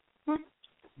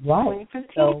 Right.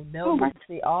 So they'll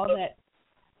see all that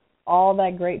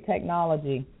great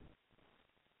technology.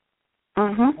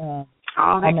 All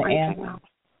that great technology.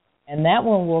 And that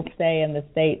one will stay in the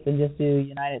States and just do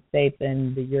United States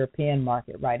and the European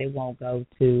market, right? It won't go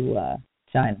to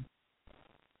China.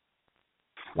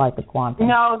 Like the Quantum.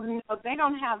 No, they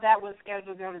don't have that one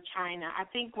scheduled to go to China. I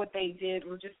think what they did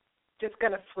was just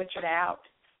going to switch it out,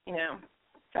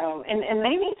 So, and they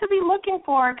need to be looking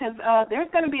for it, because there's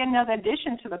going to be another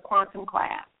addition to the Quantum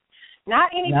class. Not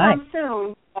anytime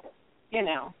soon, but,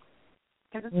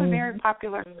 because it's a very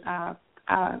popular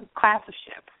class of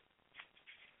ship.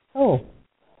 Oh.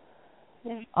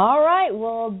 Yeah. All right.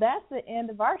 Well, that's the end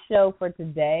of our show for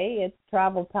today. It's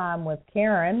Travel Time with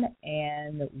Karen,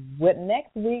 and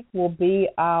next week will be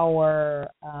our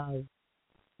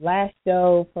last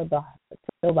show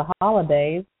till the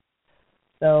holidays.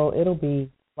 So it'll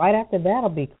be right after that. It'll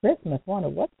be Christmas.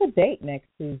 What's the date next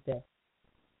Tuesday?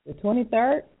 The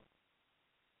 23rd.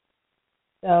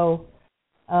 So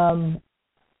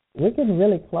we're getting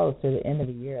really close to the end of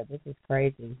the year. This is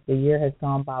crazy. The year has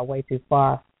gone by way too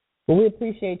far. But we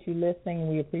appreciate you listening, and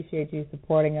we appreciate you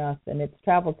supporting us. And it's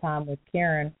Travel Time with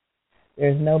Karen.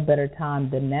 There's no better time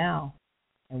than now.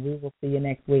 And we will see you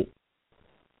next week.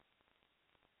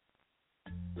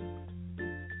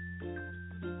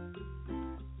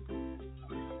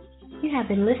 You have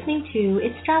been listening to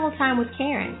It's Travel Time with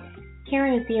Karen.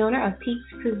 Karen is the owner of Peaks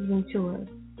Cruises and Tours.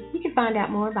 You can find out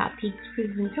more about Peaks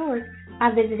Cruises and Tours by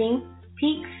visiting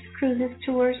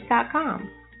peakscruisestours.com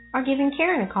or giving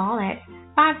Karen a call at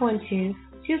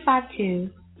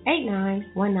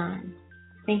 512-252-8919.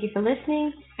 Thank you for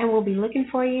listening, and we'll be looking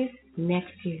for you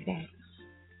next Tuesday.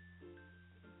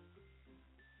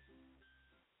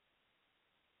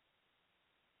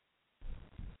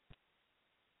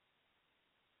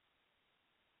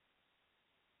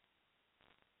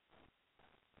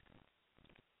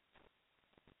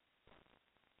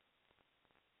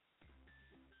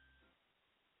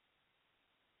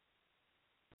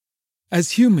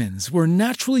 As humans, we're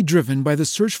naturally driven by the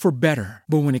search for better.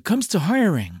 But when it comes to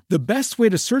hiring, the best way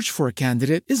to search for a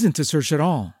candidate isn't to search at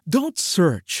all. Don't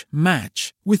search,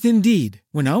 match with Indeed.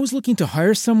 When I was looking to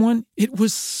hire someone, it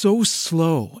was so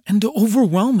slow and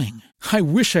overwhelming. I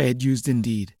wish I had used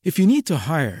Indeed. If you need to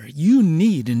hire, you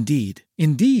need Indeed.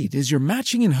 Indeed is your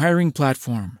matching and hiring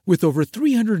platform with over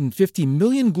 350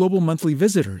 million global monthly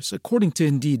visitors, according to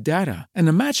Indeed data, and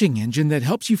a matching engine that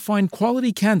helps you find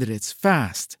quality candidates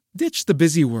fast. Ditch the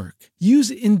busy work.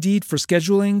 Use Indeed for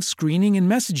scheduling, screening,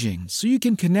 and messaging so you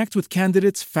can connect with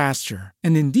candidates faster.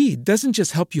 And Indeed doesn't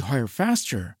just help you hire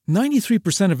faster.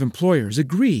 93% of employers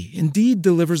agree Indeed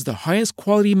delivers the highest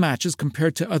quality matches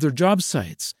compared to other job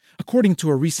sites, according to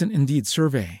a recent Indeed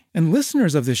survey. And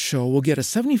listeners of this show will get a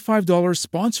 $75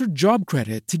 sponsored job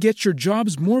credit to get your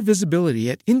jobs more visibility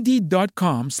at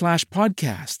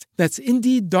Indeed.com/podcast. That's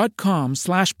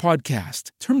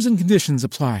Indeed.com/podcast. Terms and conditions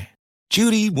apply.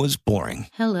 Judy was boring.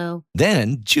 Hello.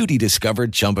 Then Judy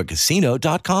discovered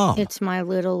ChumbaCasino.com. It's my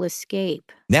little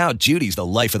escape. Now Judy's the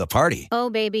life of the party. Oh,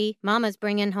 baby, mama's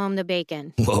bringing home the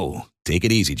bacon. Whoa, take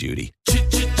it easy, Judy.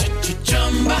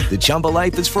 The Chumba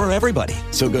life is for everybody.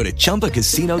 So go to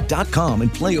ChumbaCasino.com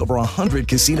and play over 100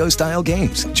 casino-style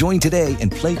games. Join today and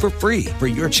play for free for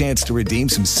your chance to redeem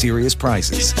some serious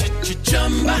prizes.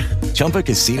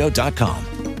 ChumbaCasino.com.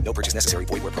 No purchase necessary.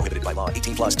 Void where prohibited by law.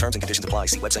 18+ terms and conditions apply.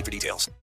 See website for details.